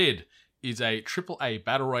the Grid is a AAA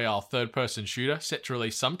Battle Royale third-person shooter set to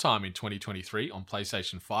release sometime in 2023 on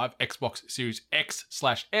PlayStation 5, Xbox Series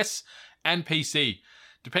X/S, and PC.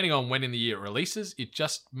 Depending on when in the year it releases, it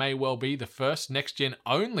just may well be the first next-gen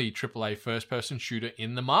only AAA first-person shooter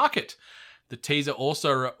in the market. The teaser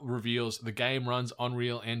also reveals the game runs on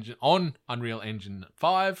Unreal Engine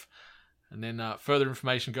 5. And then further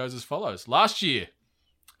information goes as follows. Last year,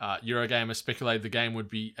 Eurogamer speculated the game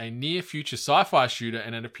would be a near-future sci-fi shooter,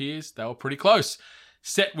 and it appears they were pretty close.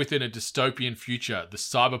 Set within a dystopian future, the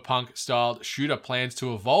cyberpunk-styled shooter plans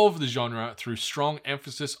to evolve the genre through strong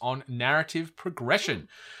emphasis on narrative progression.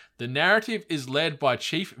 The narrative is led by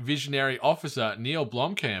Chief Visionary Officer Neil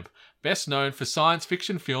Blomkamp, best known for science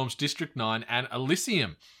fiction films District 9 and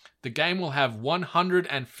Elysium. The game will have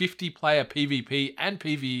 150-player PvP and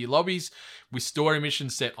PvE lobbies, with story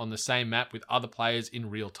missions set on the same map with other players in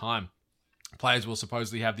real time. Players will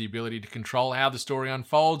supposedly have the ability to control how the story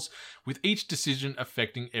unfolds, with each decision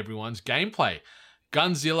affecting everyone's gameplay.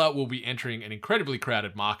 Gunzilla will be entering an incredibly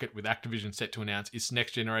crowded market, with Activision set to announce its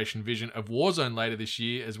next-generation vision of Warzone later this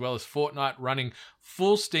year, as well as Fortnite running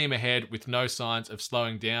full steam ahead with no signs of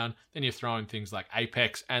slowing down. Then you throw in things like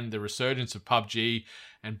Apex and the resurgence of PUBG,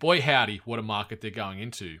 and boy howdy, what a market they're going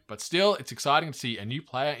into. But still, it's exciting to see a new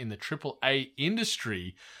player in the AAA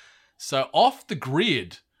industry. So Off the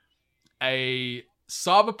Grid, a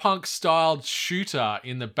cyberpunk-styled shooter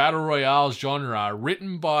in the Battle Royale genre,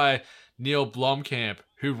 written by Neil Blomkamp,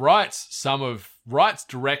 who directs,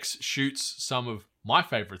 shoots some of my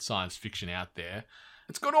favorite science fiction out there.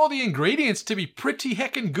 It's got all the ingredients to be pretty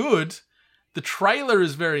heckin' good. The trailer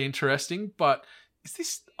is very interesting, but is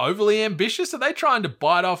this overly ambitious? Are they trying to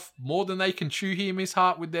bite off more than they can chew here, Miss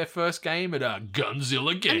Hart, with their first game at a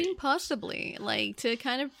Gunzilla game? I mean, possibly. Like, to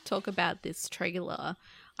kind of talk about this trailer,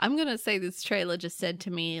 I'm going to say this trailer just said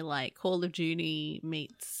to me, like, Call of Duty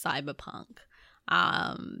meets Cyberpunk.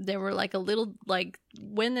 There were, like, a little, like,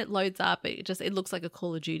 when it loads up, it looks like a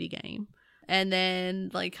Call of Duty game. And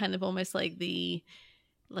then, like, kind of almost like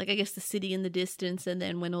I guess the city in the distance, and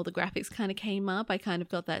then when all the graphics kind of came up, I kind of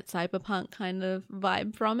got that Cyberpunk kind of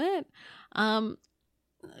vibe from it.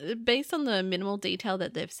 Based on the minimal detail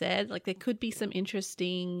that they've said, like, there could be some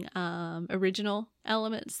interesting original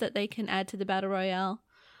elements that they can add to the Battle Royale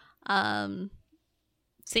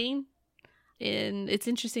scene. And it's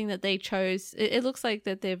interesting that they chose, it looks like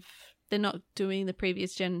that they're not doing the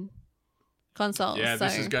previous gen consoles. Yeah,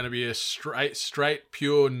 this is going to be a straight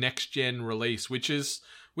pure next gen release, which is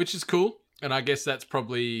cool. And I guess that's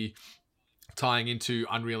probably tying into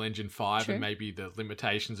Unreal Engine 5 True. And maybe the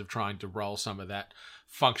limitations of trying to roll some of that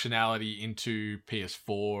functionality into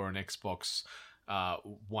PS4 and Xbox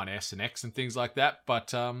One S and X and things like that.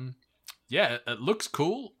 But yeah, it looks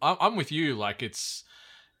cool. I'm with you. Like, it's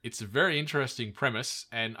a very interesting premise,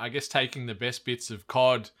 and I guess taking the best bits of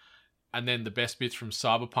COD and then the best bits from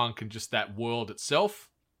Cyberpunk and just that world itself,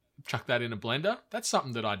 chuck that in a blender. That's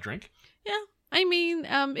something that I'd drink. Yeah. I mean,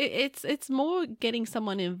 it's more getting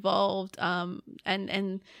someone involved,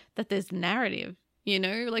 and that there's narrative, you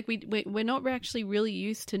know, like we're not actually really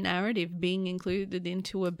used to narrative being included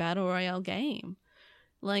into a battle royale game.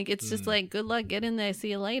 Like, it's just like, good luck, get in there,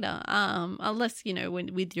 see you later. Unless, you know,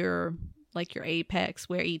 with your Apex,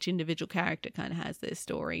 where each individual character kind of has their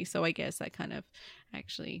story. So I guess that kind of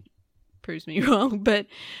actually proves me wrong, but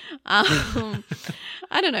I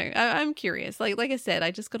don't know. I'm curious. Like I said,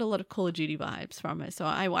 I just got a lot of Call of Duty vibes from it, so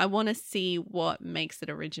I want to see what makes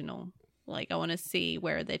it original. Like, I want to see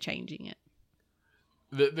where they're changing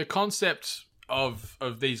it. The concept of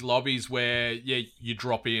these lobbies where you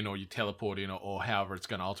drop in or you teleport in or however it's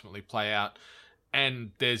going to ultimately play out,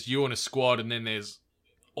 and there's you and a squad, and then there's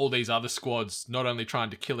all these other squads not only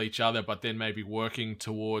trying to kill each other, but then maybe working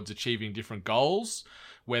towards achieving different goals,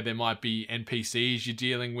 where there might be NPCs you're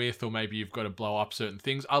dealing with, or maybe you've got to blow up certain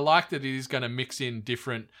things. I like that it is going to mix in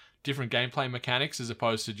different gameplay mechanics as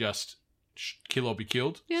opposed to just kill or be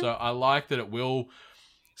killed. Yeah. So I like that it will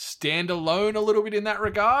stand alone a little bit in that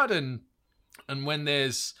regard. And when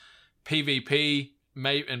there's PvP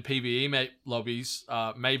and PvE lobbies,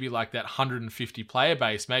 maybe like that 150 player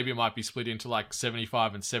base, maybe it might be split into like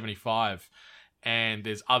 75 and 75. And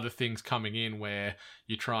there's other things coming in where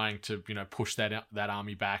you're trying to, you know, push that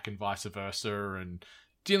army back and vice versa, and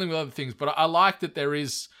dealing with other things. But I like that there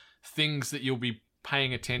is things that you'll be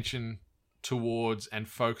paying attention towards and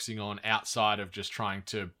focusing on outside of just trying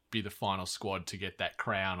to be the final squad to get that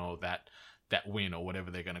crown or that win or whatever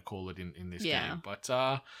they're going to call it in this game. But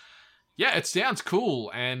yeah, it sounds cool,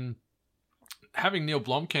 and having Neil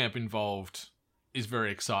Blomkamp involved is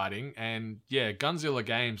very exciting. And yeah, Gunzilla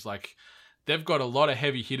Games, like, they've got a lot of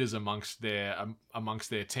heavy hitters amongst their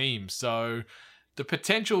team. So the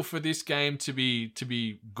potential for this game to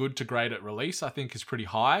be good to great at release, I think, is pretty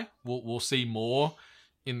high. We'll see more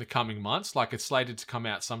in the coming months. Like, it's slated to come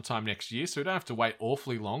out sometime next year, so we don't have to wait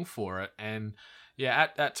awfully long for it. And yeah,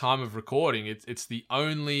 at that time of recording, it's the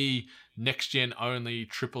only next-gen only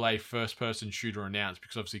AAA first-person shooter announced,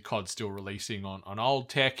 because obviously COD's still releasing on old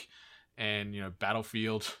tech, and, you know,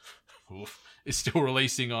 Battlefield is still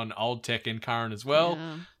releasing on old tech and current as well.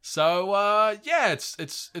 Yeah. So yeah,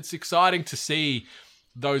 it's exciting to see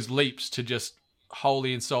those leaps to just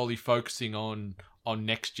wholly and solely focusing on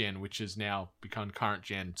next gen, which has now become current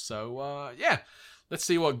gen. So yeah, let's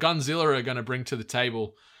see what Gunzilla are going to bring to the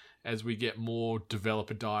table as we get more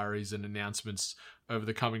developer diaries and announcements over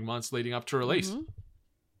the coming months leading up to release.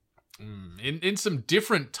 Mm-hmm. In some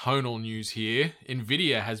different tonal news here,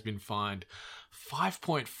 Nvidia has been fined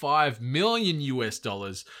 $5.5 million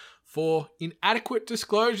for inadequate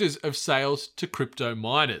disclosures of sales to crypto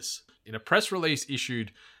miners. In a press release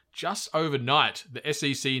issued just overnight, the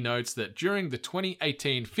SEC notes that during the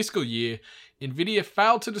 2018 fiscal year, Nvidia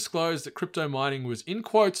failed to disclose that crypto mining was, in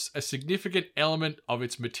quotes, a significant element of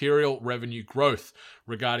its material revenue growth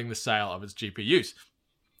regarding the sale of its GPUs.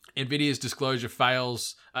 Nvidia's disclosure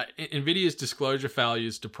failures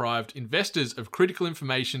deprived investors of critical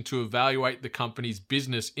information to evaluate the company's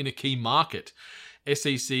business in a key market,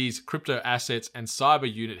 SEC's crypto assets and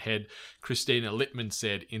cyber unit head Christina Littman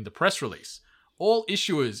said in the press release. All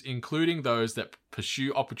issuers, including those that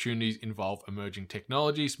pursue opportunities involve emerging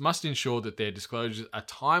technologies must ensure that their disclosures are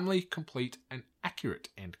timely, complete, and accurate,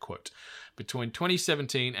 end quote. Between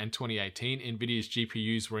 2017 and 2018, NVIDIA's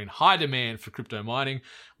GPUs were in high demand for crypto mining,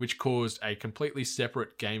 which caused a completely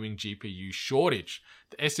separate gaming GPU shortage.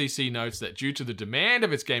 The SEC notes that due to the demand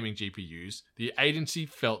of its gaming GPUs, the agency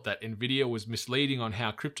felt that NVIDIA was misleading on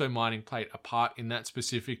how crypto mining played a part in that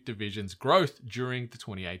specific division's growth during the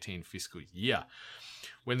 2018 fiscal year.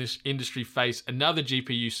 When this industry faced another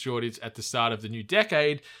GPU shortage at the start of the new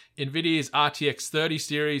decade, NVIDIA's RTX 30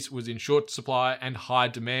 series was in short supply and high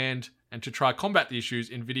demand. And to try combat the issues,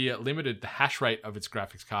 NVIDIA limited the hash rate of its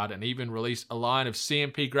graphics card and even released a line of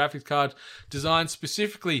CMP graphics cards designed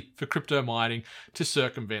specifically for crypto mining to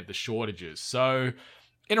circumvent the shortages. So,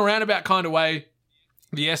 in a roundabout kind of way,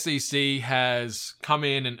 the SEC has come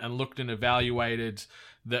in and looked and evaluated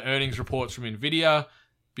the earnings reports from NVIDIA,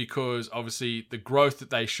 because obviously the growth that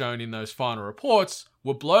they've shown in those final reports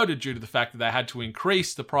were bloated due to the fact that they had to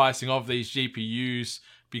increase the pricing of these GPUs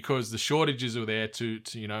because the shortages were there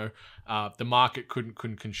the market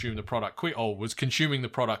couldn't consume the product quick, or was consuming the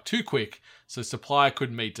product too quick, so supply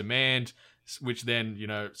couldn't meet demand, which then,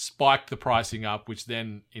 spiked the pricing up, which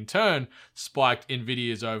then in turn spiked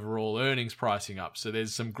NVIDIA's overall earnings pricing up. So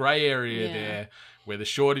there's some gray area there where the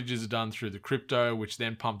shortages are done through the crypto, which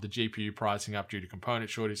then pumped the GPU pricing up due to component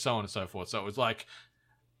shortage, so on and so forth. So it was like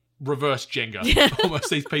reverse Jenga.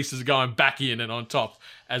 Almost these pieces are going back in and on top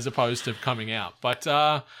as opposed to coming out. But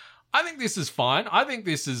I think this is fine. I think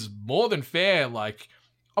this is more than fair, like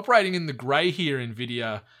operating in the gray here,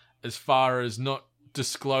 NVIDIA, as far as not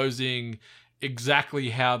disclosing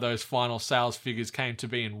exactly how those final sales figures came to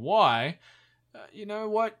be and why. You know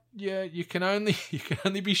what? Yeah, you can only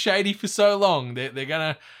be shady for so long.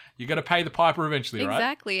 You got to pay the piper eventually, right?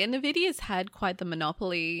 Exactly. And NVIDIA's had quite the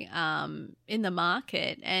monopoly in the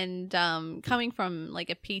market. And coming from like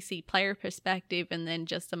a PC player perspective, and then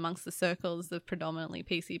just amongst the circles of predominantly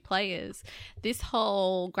PC players, this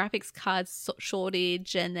whole graphics card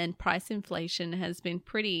shortage and then price inflation has been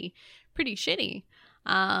pretty shitty.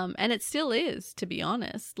 And it still is, to be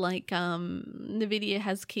honest. Like, NVIDIA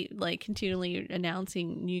has continually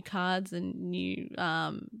announcing new cards and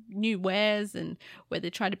new wares, and where they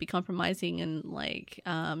try to be compromising and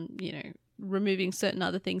removing certain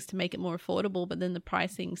other things to make it more affordable, but then the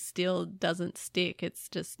pricing still doesn't stick. It's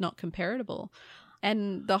just not comparable.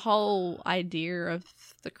 And the whole idea of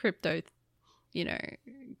the crypto,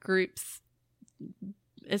 groups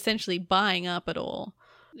essentially buying up it all,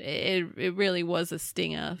 it really was a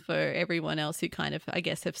stinger for everyone else who kind of, I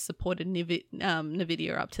guess, have supported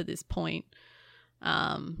NVIDIA up to this point.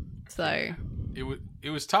 So it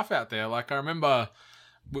was tough out there. Like, I remember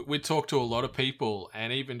we talked to a lot of people,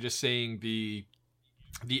 and even just seeing the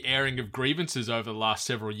airing of grievances over the last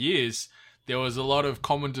several years, there was a lot of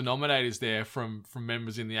common denominators there from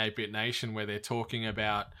members in the 8-Bit Nation, where they're talking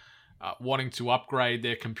about wanting to upgrade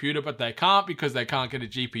their computer, but they can't because they can't get a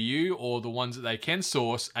GPU, or the ones that they can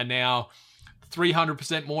source are now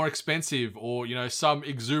 300% more expensive, or, some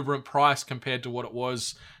exuberant price compared to what it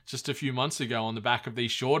was just a few months ago on the back of these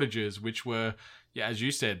shortages, which were, as you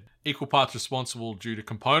said, equal parts responsible due to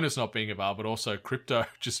components not being available, but also crypto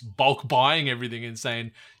just bulk buying everything and saying,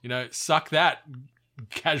 suck that,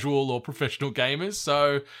 casual or professional gamers.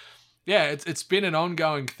 So yeah, it's been an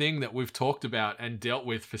ongoing thing that we've talked about and dealt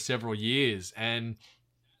with for several years. And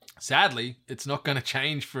sadly, it's not going to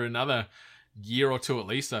change for another year or two at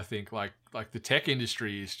least, I think. Like the tech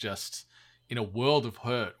industry is just in a world of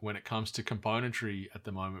hurt when it comes to componentry at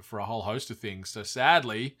the moment for a whole host of things. So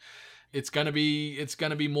sadly, it's going to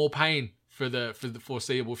be more pain for the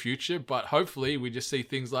foreseeable future. But hopefully we just see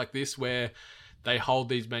things like this where they hold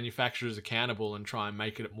these manufacturers accountable and try and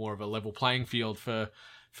make it more of a level playing field for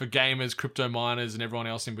gamers, crypto miners, and everyone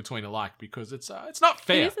else in between alike, because it's not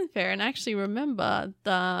fair. It isn't fair. And I actually remember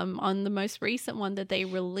on the most recent one that they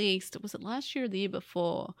released, was it last year or the year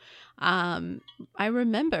before? I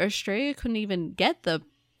remember Australia couldn't even get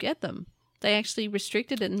them. They actually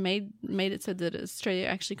restricted it and made it so that Australia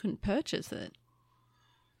actually couldn't purchase it.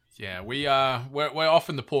 Yeah, we're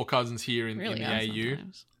often the poor cousins here in the AU.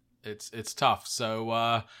 Sometimes. It's tough.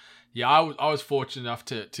 So yeah, I was fortunate enough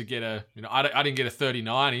to get I didn't get a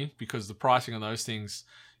 3090 because the pricing on those things,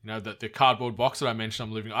 the cardboard box that I mentioned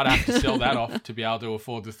I'm living, I'd have to sell that off to be able to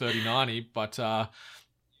afford the 3090. But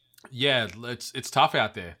yeah, it's tough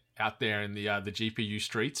out there in the GPU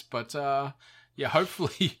streets. But yeah,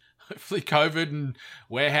 hopefully COVID and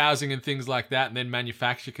warehousing and things like that, and then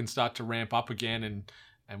manufacture can start to ramp up again,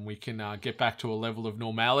 and we can get back to a level of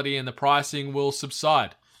normality, and the pricing will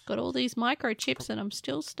subside. Got all these microchips and I'm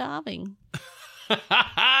still starving.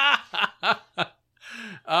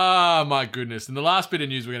 Ah, my goodness. And the last bit of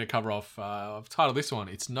news we're going to cover off, I've titled this one,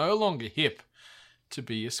 It's No Longer Hip to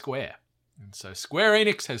Be a Square. And so Square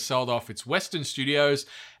Enix has sold off its Western studios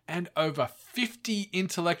and over 50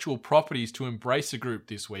 intellectual properties to Embracer Group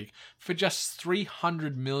this week for just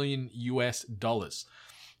 $300 million US.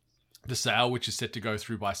 The sale, which is set to go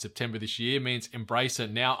through by September this year, means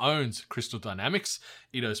Embracer now owns Crystal Dynamics,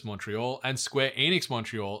 Eidos Montreal, and Square Enix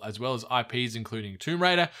Montreal, as well as IPs including Tomb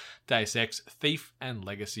Raider, Deus Ex, Thief, and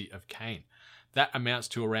Legacy of Kain. That amounts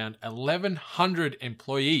to around 1,100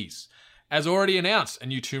 employees. As already announced, a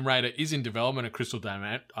new Tomb Raider is in development at Crystal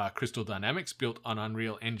Dynamics, built on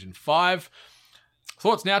Unreal Engine 5.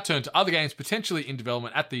 Thoughts now turn to other games potentially in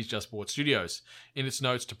development at these Just Bought studios. In its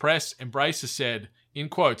notes to press, Embracer said, in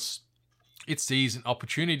quotes, it sees an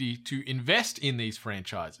opportunity to invest in these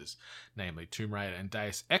franchises, namely Tomb Raider and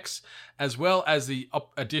Deus Ex, as well as the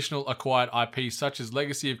additional acquired IPs such as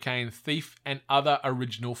Legacy of Kain, Thief, and other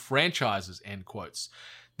original franchises, end quotes.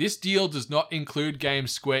 This deal does not include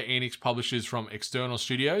games Square Enix publishes from external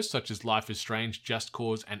studios such as Life is Strange, Just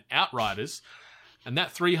Cause, and Outriders. And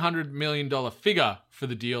that $300 million figure for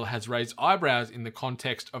the deal has raised eyebrows in the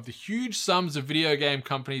context of the huge sums of video game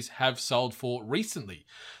companies have sold for recently.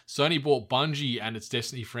 Sony bought Bungie and its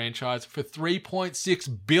Destiny franchise for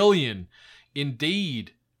 $3.6 billion.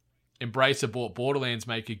 Indeed, Embracer bought Borderlands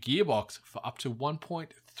maker Gearbox for up to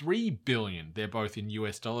 $1.3 billion. They're both in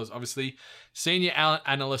US dollars, obviously. Senior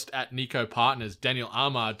analyst at Nico Partners, Daniel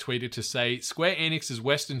Ahmad, tweeted to say, Square Enix's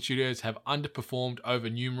Western studios have underperformed over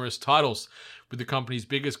numerous titles, with the company's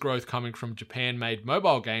biggest growth coming from Japan-made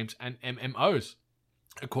mobile games and MMOs.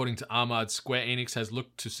 According to Ahmad, Square Enix has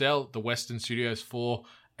looked to sell the Western studios for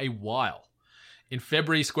a while. In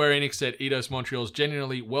February, Square Enix said Eidos Montreal's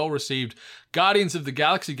genuinely well-received Guardians of the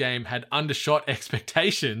Galaxy game had undershot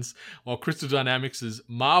expectations, while Crystal Dynamics'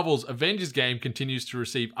 Marvel's Avengers game continues to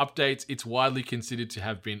receive updates. It's widely considered to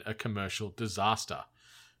have been a commercial disaster.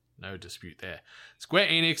 No dispute there. Square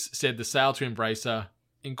Enix said the sale to Embracer,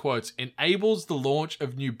 in quotes, enables the launch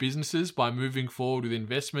of new businesses by moving forward with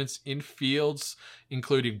investments in fields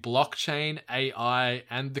including blockchain, AI,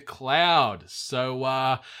 and the cloud.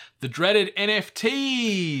 So the dreaded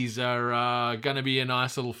NFTs are going to be a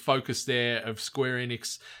nice little focus there of Square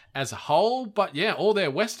Enix as a whole. But yeah, all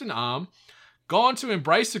their Western arm gone to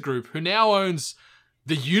Embracer Group, who now owns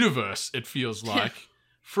the universe, it feels like,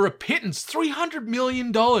 for a pittance, $300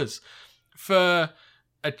 million for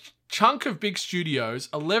a chunk of big studios,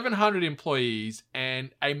 1,100 employees,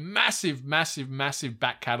 and a massive, massive, massive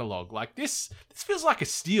back catalogue. Like, this feels like a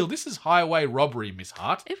steal. This is highway robbery, Miss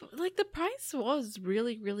Hart. The price was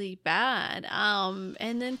really, really bad.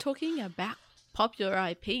 And then talking about popular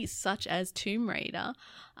IPs such as Tomb Raider,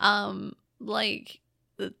 I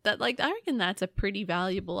reckon that's a pretty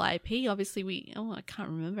valuable IP. Obviously, I can't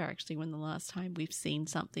remember actually when the last time we've seen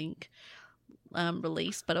something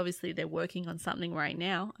released, but obviously they're working on something right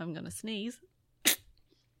now. I'm gonna sneeze.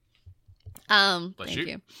 Thank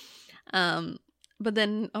you. But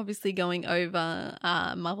then obviously going over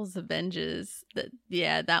Marvel's Avengers,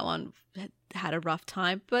 that one had a rough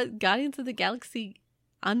time, but Guardians of the Galaxy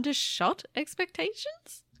undershot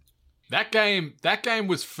expectations. That game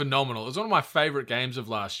was phenomenal. It was one of my favorite games of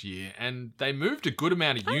last year, and they moved a good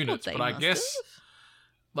amount of units, but I guess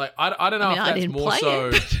I don't know if that's more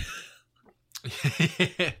so.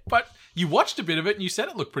 But you watched a bit of it and you said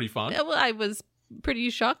it looked pretty fun. Yeah, well, I was pretty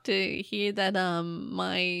shocked to hear that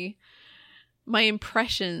my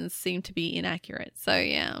impressions seem to be inaccurate. So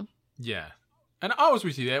yeah. Yeah. And I was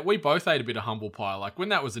with you there. We both ate a bit of humble pie. Like when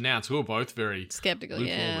that was announced, we were both very skeptical,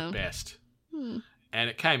 lukewarm at best. And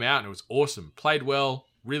it came out and it was awesome. Played well,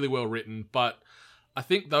 really well written. But I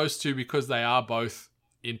think those two, because they are both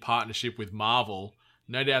in partnership with Marvel,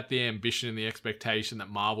 no doubt the ambition and the expectation that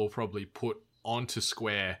Marvel probably put onto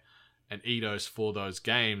Square and Eidos for those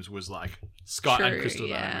games was like sky, and Crystal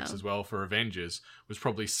Dynamics as well for Avengers, was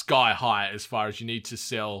probably sky high as far as you need to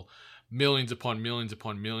sell millions upon millions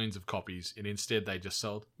upon millions of copies, and instead they just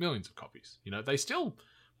sold millions of copies. You know, they still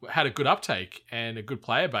had a good uptake and a good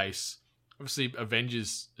player base. Obviously,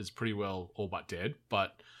 Avengers is pretty well all but dead,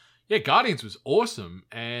 but yeah, Guardians was awesome,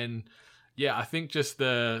 and yeah, I think just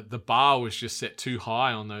the bar was just set too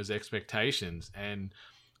high on those expectations, and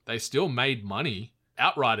they still made money.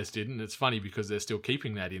 Outriders didn't. It's funny because they're still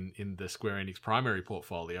keeping that in the Square Enix primary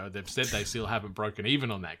portfolio. They've said they still haven't broken even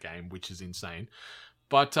on that game, which is insane.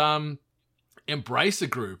 But Embracer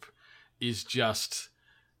Group is just...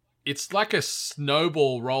 It's like a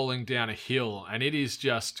snowball rolling down a hill, and it is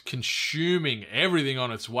just consuming everything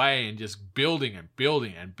on its way and just building and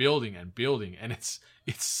building and building and building. And it's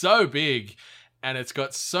so big. and it's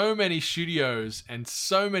got so many studios and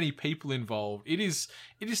so many people involved. It is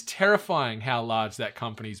terrifying how large that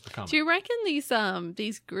company's become. Do you reckon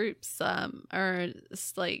these groups are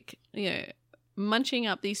like, munching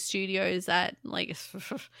up these studios at like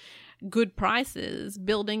good prices,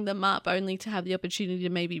 building them up only to have the opportunity to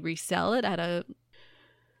maybe resell it at a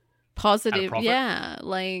positive, profit? yeah,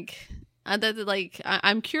 like.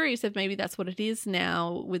 I'm curious if maybe that's what it is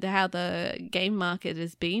now with how the game market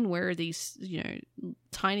has been, where these,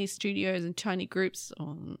 tiny studios and tiny groups,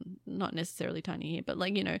 or not necessarily tiny here, but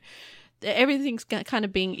like, everything's kind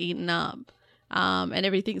of being eaten up, and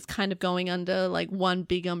everything's kind of going under like one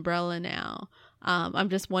big umbrella now. I'm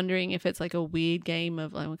just wondering if it's like a weird game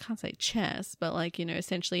of, like, I can't say chess, but like,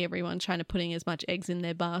 essentially everyone trying to putting as much eggs in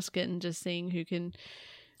their basket and just seeing who can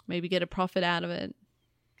maybe get a profit out of it.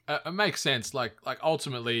 It makes sense. Like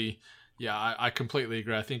ultimately, yeah, I completely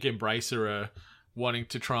agree. I think Embracer are wanting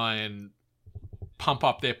to try and pump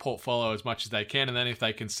up their portfolio as much as they can, and then if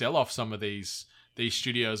they can sell off some of these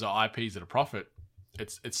studios or IPs at a profit,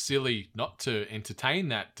 it's silly not to entertain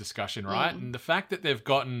that discussion, right? And the fact that they've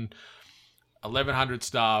gotten 1,100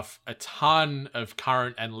 staff, a ton of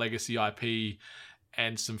current and legacy IP,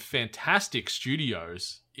 and some fantastic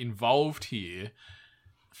studios involved here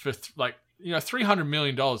for $300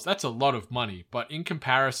 million, that's a lot of money. But in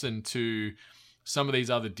comparison to some of these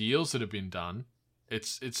other deals that have been done,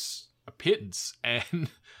 it's a pittance. And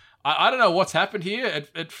I don't know what's happened here.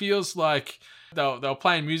 It feels like they were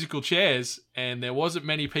playing musical chairs and there wasn't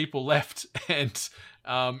many people left. And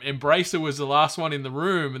Embracer was the last one in the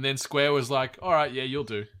room. And then Square was like, all right, yeah, you'll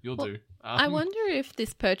do. I wonder if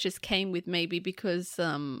this purchase came with maybe because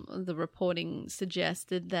the reporting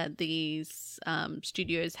suggested that these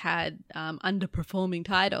studios had underperforming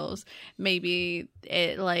titles. Maybe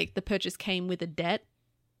the purchase came with a debt,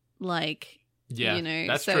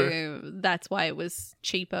 that's so true. that's why it was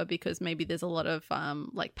cheaper, because maybe there's a lot of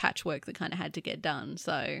patchwork that kind of had to get done.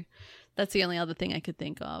 So that's the only other thing I could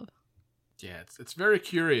think of. Yeah, it's very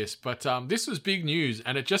curious, but this was big news,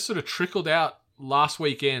 and it just sort of trickled out last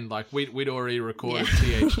weekend. Like we'd already recorded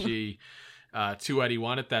THG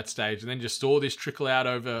 281 at that stage, and then just saw this trickle out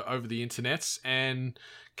over the internets and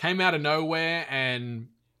came out of nowhere. And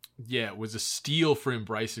yeah, it was a steal for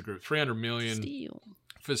Embracer Group. $300 million Steal.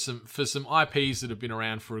 for some IPs that have been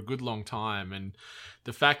around for a good long time, and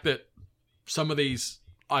the fact that some of these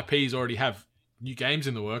IPs already have new games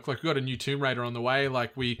in the work. Like, we got a new Tomb Raider on the way.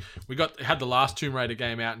 Like, we had the last Tomb Raider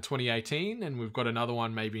game out in 2018, and we've got another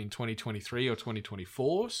one maybe in 2023 or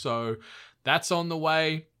 2024. So that's on the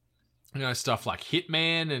way. Stuff like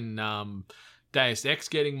Hitman and Deus Ex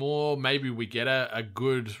getting more. Maybe we get a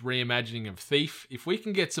good reimagining of Thief. If we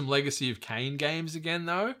can get some Legacy of Kain games again,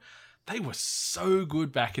 though, they were so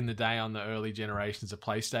good back in the day on the early generations of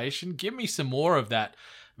PlayStation. Give me some more of that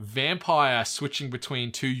vampire switching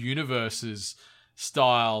between two universes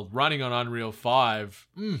style running on Unreal 5.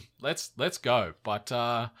 Let's go. But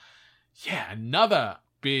another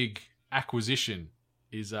big acquisition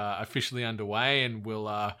is officially underway, and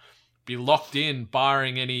will be locked in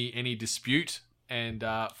barring any dispute and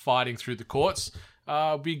fighting through the courts.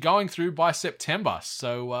 Be going through by September.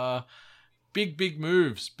 So big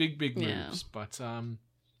moves, big moves. But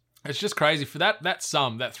it's just crazy for that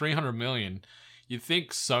sum, that $300 million. You'd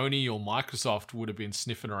think Sony or Microsoft would have been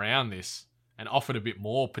sniffing around this and offered a bit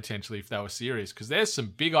more potentially if they were serious, because there's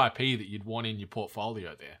some big IP that you'd want in your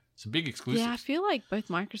portfolio there. Some big exclusives. Yeah, I feel like both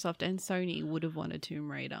Microsoft and Sony would have wanted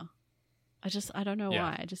Tomb Raider. I don't know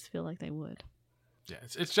why. I just feel like they would. Yeah,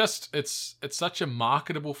 it's such a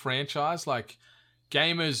marketable franchise. Like,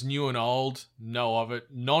 gamers new and old know of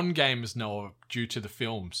it. Non-gamers know of it due to the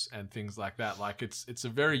films and things like that. Like, it's a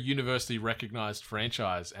very universally recognized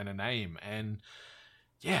franchise and a name. And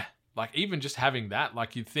yeah, like, even just having that,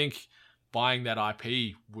 like, you'd think buying that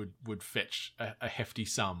IP would fetch a hefty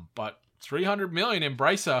sum. But $300 million,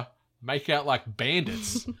 Embracer make out like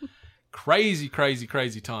bandits. Crazy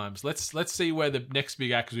times. Let's see where the next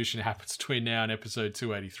big acquisition happens between now and episode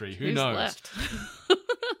 283. Who knows? Left?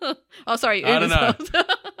 Oh, sorry. I don't know.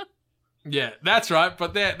 Yeah, that's right.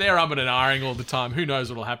 But they're umming and ahhing all the time. Who knows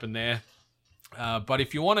what'll happen there? But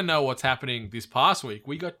if you want to know what's happening this past week,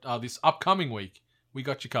 we got this upcoming week. We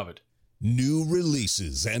got you covered. New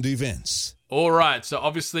releases and events. All right, so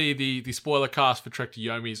obviously the spoiler cast for Trek to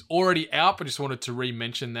Yomi is already out, but just wanted to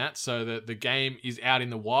re-mention that. So the game is out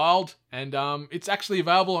in the wild, and it's actually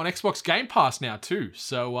available on Xbox Game Pass now too.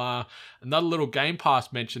 So another little Game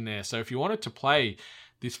Pass mention there. So if you wanted to play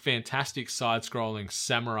this fantastic side-scrolling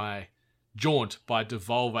samurai jaunt by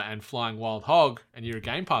Devolver and Flying Wild Hog, and you're a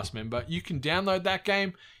Game Pass member, you can download that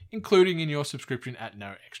game, including in your subscription at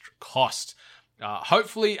no extra cost.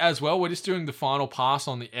 Hopefully, as well, we're just doing the final pass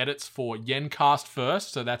on the edits for Yencast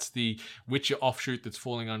first. So that's the Witcher offshoot that's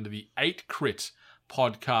falling under the 8 Crit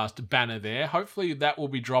podcast banner there. Hopefully, that will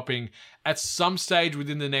be dropping at some stage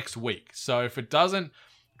within the next week. So if it doesn't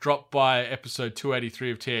drop by episode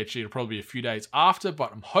 283 of THG, it'll probably be a few days after,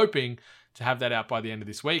 but I'm hoping to have that out by the end of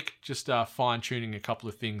this week. Just fine-tuning a couple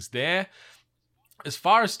of things there. As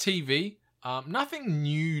far as TV, nothing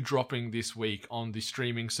new dropping this week on the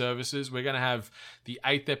streaming services. We're going to have the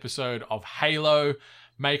 8th episode of Halo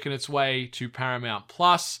making its way to Paramount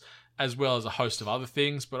Plus, as well as a host of other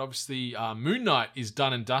things. But obviously, Moon Knight is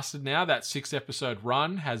done and dusted now. That 6-episode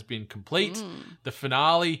run has been complete. The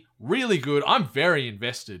finale, really good. I'm very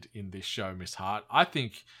invested in this show, Miss Hart. I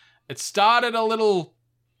think it started a little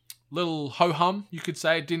ho-hum, you could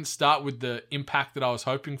say. It didn't start with the impact that I was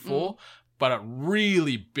hoping for, but it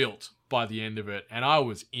really built by the end of it, and I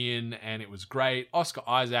was in, and it was great. Oscar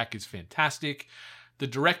Isaac is fantastic. The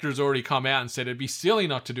director has already come out and said it'd be silly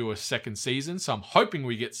not to do a second season, so I'm hoping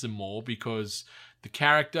we get some more, because the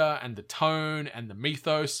character and the tone and the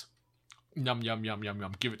mythos, yum, yum, yum, yum,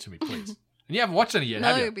 yum. Give it to me, please. And you haven't watched any yet,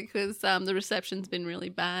 have you? No, because the reception's been really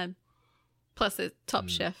bad. Plus, it's Top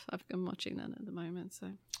Chef. I've been watching that at the moment, so...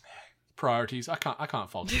 Priorities. I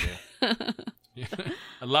can't fault you there. Yeah.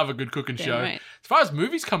 I love a good cooking show. Right. As far as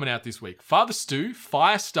movies coming out this week, Father Stu,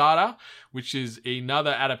 Firestarter, which is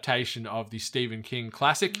another adaptation of the Stephen King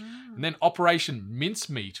classic, and then Operation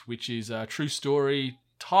Mincemeat, which is a true story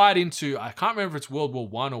tied into, I can't remember if it's World War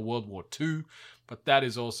I or World War II, but that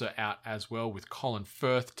is also out as well with Colin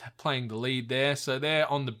Firth playing the lead there. So they're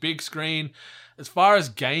on the big screen. As far as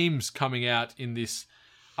games coming out in this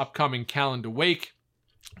upcoming calendar week,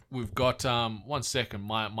 we've got one second.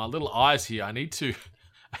 My little eyes here. I need to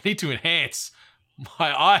enhance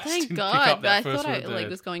my eyes. Thank didn't God. pick up that I first thought word I there.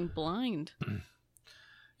 was going blind.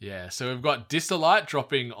 Yeah, so we've got Disalight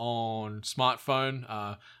dropping on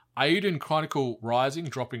smartphone. Aiden Chronicle Rising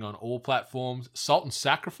dropping on all platforms. Salt and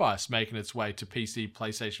Sacrifice making its way to PC,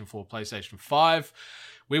 PlayStation 4, PlayStation 5.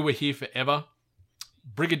 We Were Here Forever.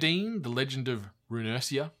 Brigadine, The Legend of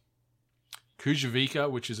Runersia.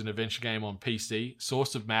 Kujavika, which is an adventure game on PC.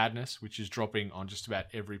 Source of Madness, which is dropping on just about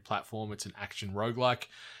every platform. It's an action roguelike.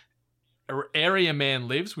 Area Man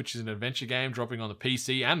Lives, which is an adventure game dropping on the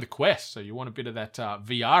PC and the Quest. So you want a bit of that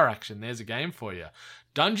VR action, there's a game for you.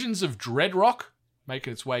 Dungeons of Dreadrock,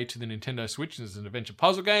 making its way to the Nintendo Switch as an adventure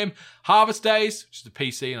puzzle game. Harvest Days, which is a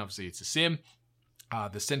PC, and obviously it's a sim.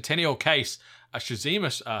 The Centennial Case, a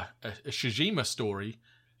Shijima story.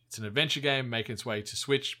 It's an adventure game making its way to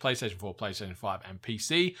Switch, PlayStation 4, PlayStation 5, and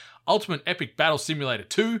PC. Ultimate Epic Battle Simulator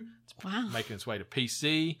 2, making its way to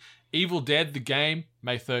PC. Evil Dead, the game,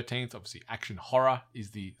 May 13th. Obviously, action horror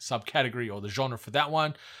is the subcategory or the genre for that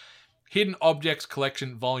one. Hidden Objects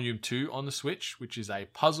Collection Volume 2 on the Switch, which is a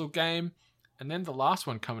puzzle game. And then the last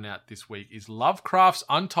one coming out this week is Lovecraft's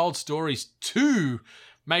Untold Stories 2,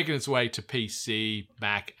 making its way to PC,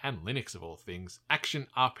 Mac, and Linux of all things. Action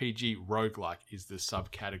RPG roguelike is the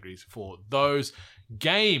subcategories for those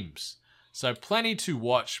games. So plenty to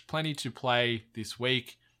watch, plenty to play this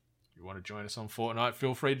week. If you want to join us on Fortnite,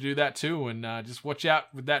 feel free to do that too. And just watch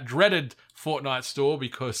out with that dreaded Fortnite store,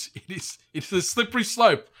 because it's a slippery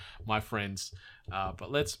slope, my friends.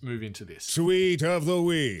 But let's move into this. Tweet of the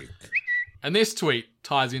week. And this tweet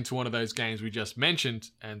ties into one of those games we just mentioned,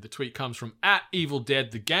 and the tweet comes from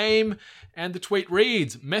 @EvilDeadTheGame, and the tweet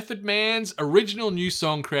reads, Method Man's original new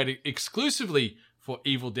song created exclusively for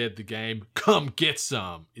Evil Dead the Game, Come Get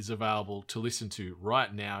Some, is available to listen to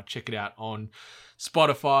right now. Check it out on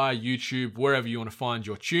Spotify, YouTube, wherever you want to find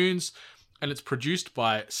your tunes, and it's produced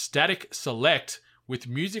by Static Select, with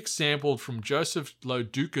music sampled from Joseph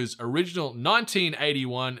Loduca's original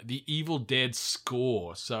 1981 The Evil Dead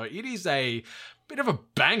score. So it is a bit of a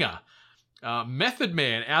banger. Method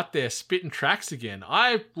Man out there spitting tracks again.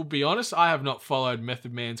 I will be honest, I have not followed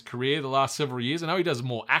Method Man's career the last several years. I know he does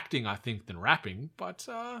more acting, I think, than rapping. But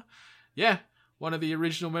yeah, one of the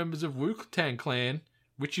original members of Wu-Tang Clan,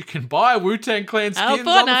 which you can buy Wu-Tang Clan skins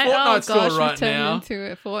on the Fortnite store right now.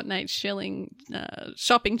 Into a Fortnite shilling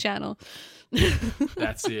shopping channel.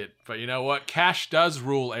 That's it. But you know what? Cash does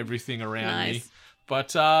rule everything around me. Nice.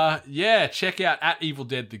 But yeah, check out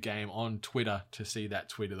 @EvilDeadTheGame on Twitter to see that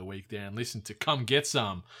tweet of the week there, and listen to Come Get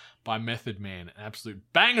Some by Method Man. An absolute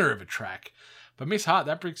banger of a track. But Miss Hart,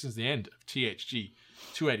 that brings us to the end of THG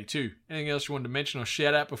 282. Anything else you wanted to mention or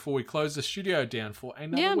shout out before we close the studio down for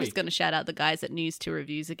another I'm week? just going to shout out the guys at News to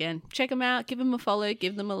Reviews again. Check them out, give them a follow,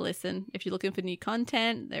 give them a listen. If you're looking for new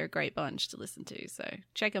content, they're a great bunch to listen to, so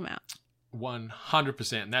check them out.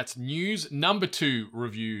 100%. That's News #2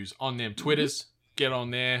 reviews on them Twitters. Get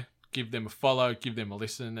on there, give them a follow, give them a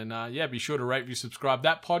listen, and be sure to rate, review, subscribe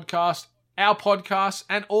that podcast, our podcast,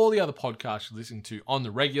 and all the other podcasts you listen to on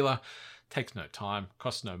the regular. Takes no time,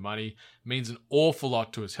 costs no money, means an awful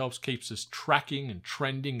lot to us, keeps us tracking and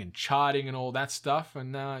trending and charting and all that stuff.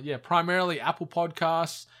 And primarily Apple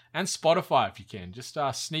Podcasts and Spotify if you can. Just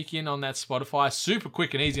sneak in on that Spotify. Super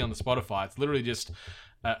quick and easy on the Spotify. It's literally just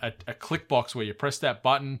a click box where you press that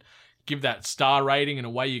button, give that star rating, and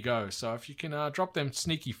away you go. So if you can drop them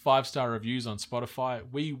sneaky 5-star reviews on Spotify,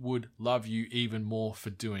 we would love you even more for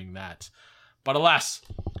doing that. But alas,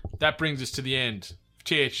 that brings us to the end.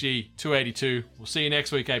 THG 282. We'll see you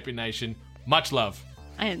next week, 8-Bit Nation. Much love.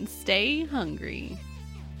 And stay hungry.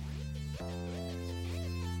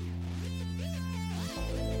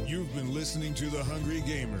 You've been listening to The Hungry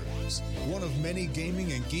Gamers, one of many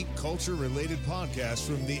gaming and geek culture related podcasts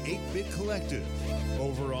from the 8-Bit Collective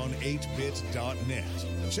over on 8bit.net.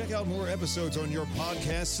 Check out more episodes on your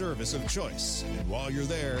podcast service of choice. And while you're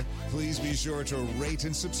there, please be sure to rate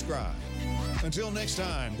and subscribe. Until next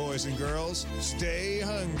time, boys and girls, stay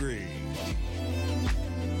hungry.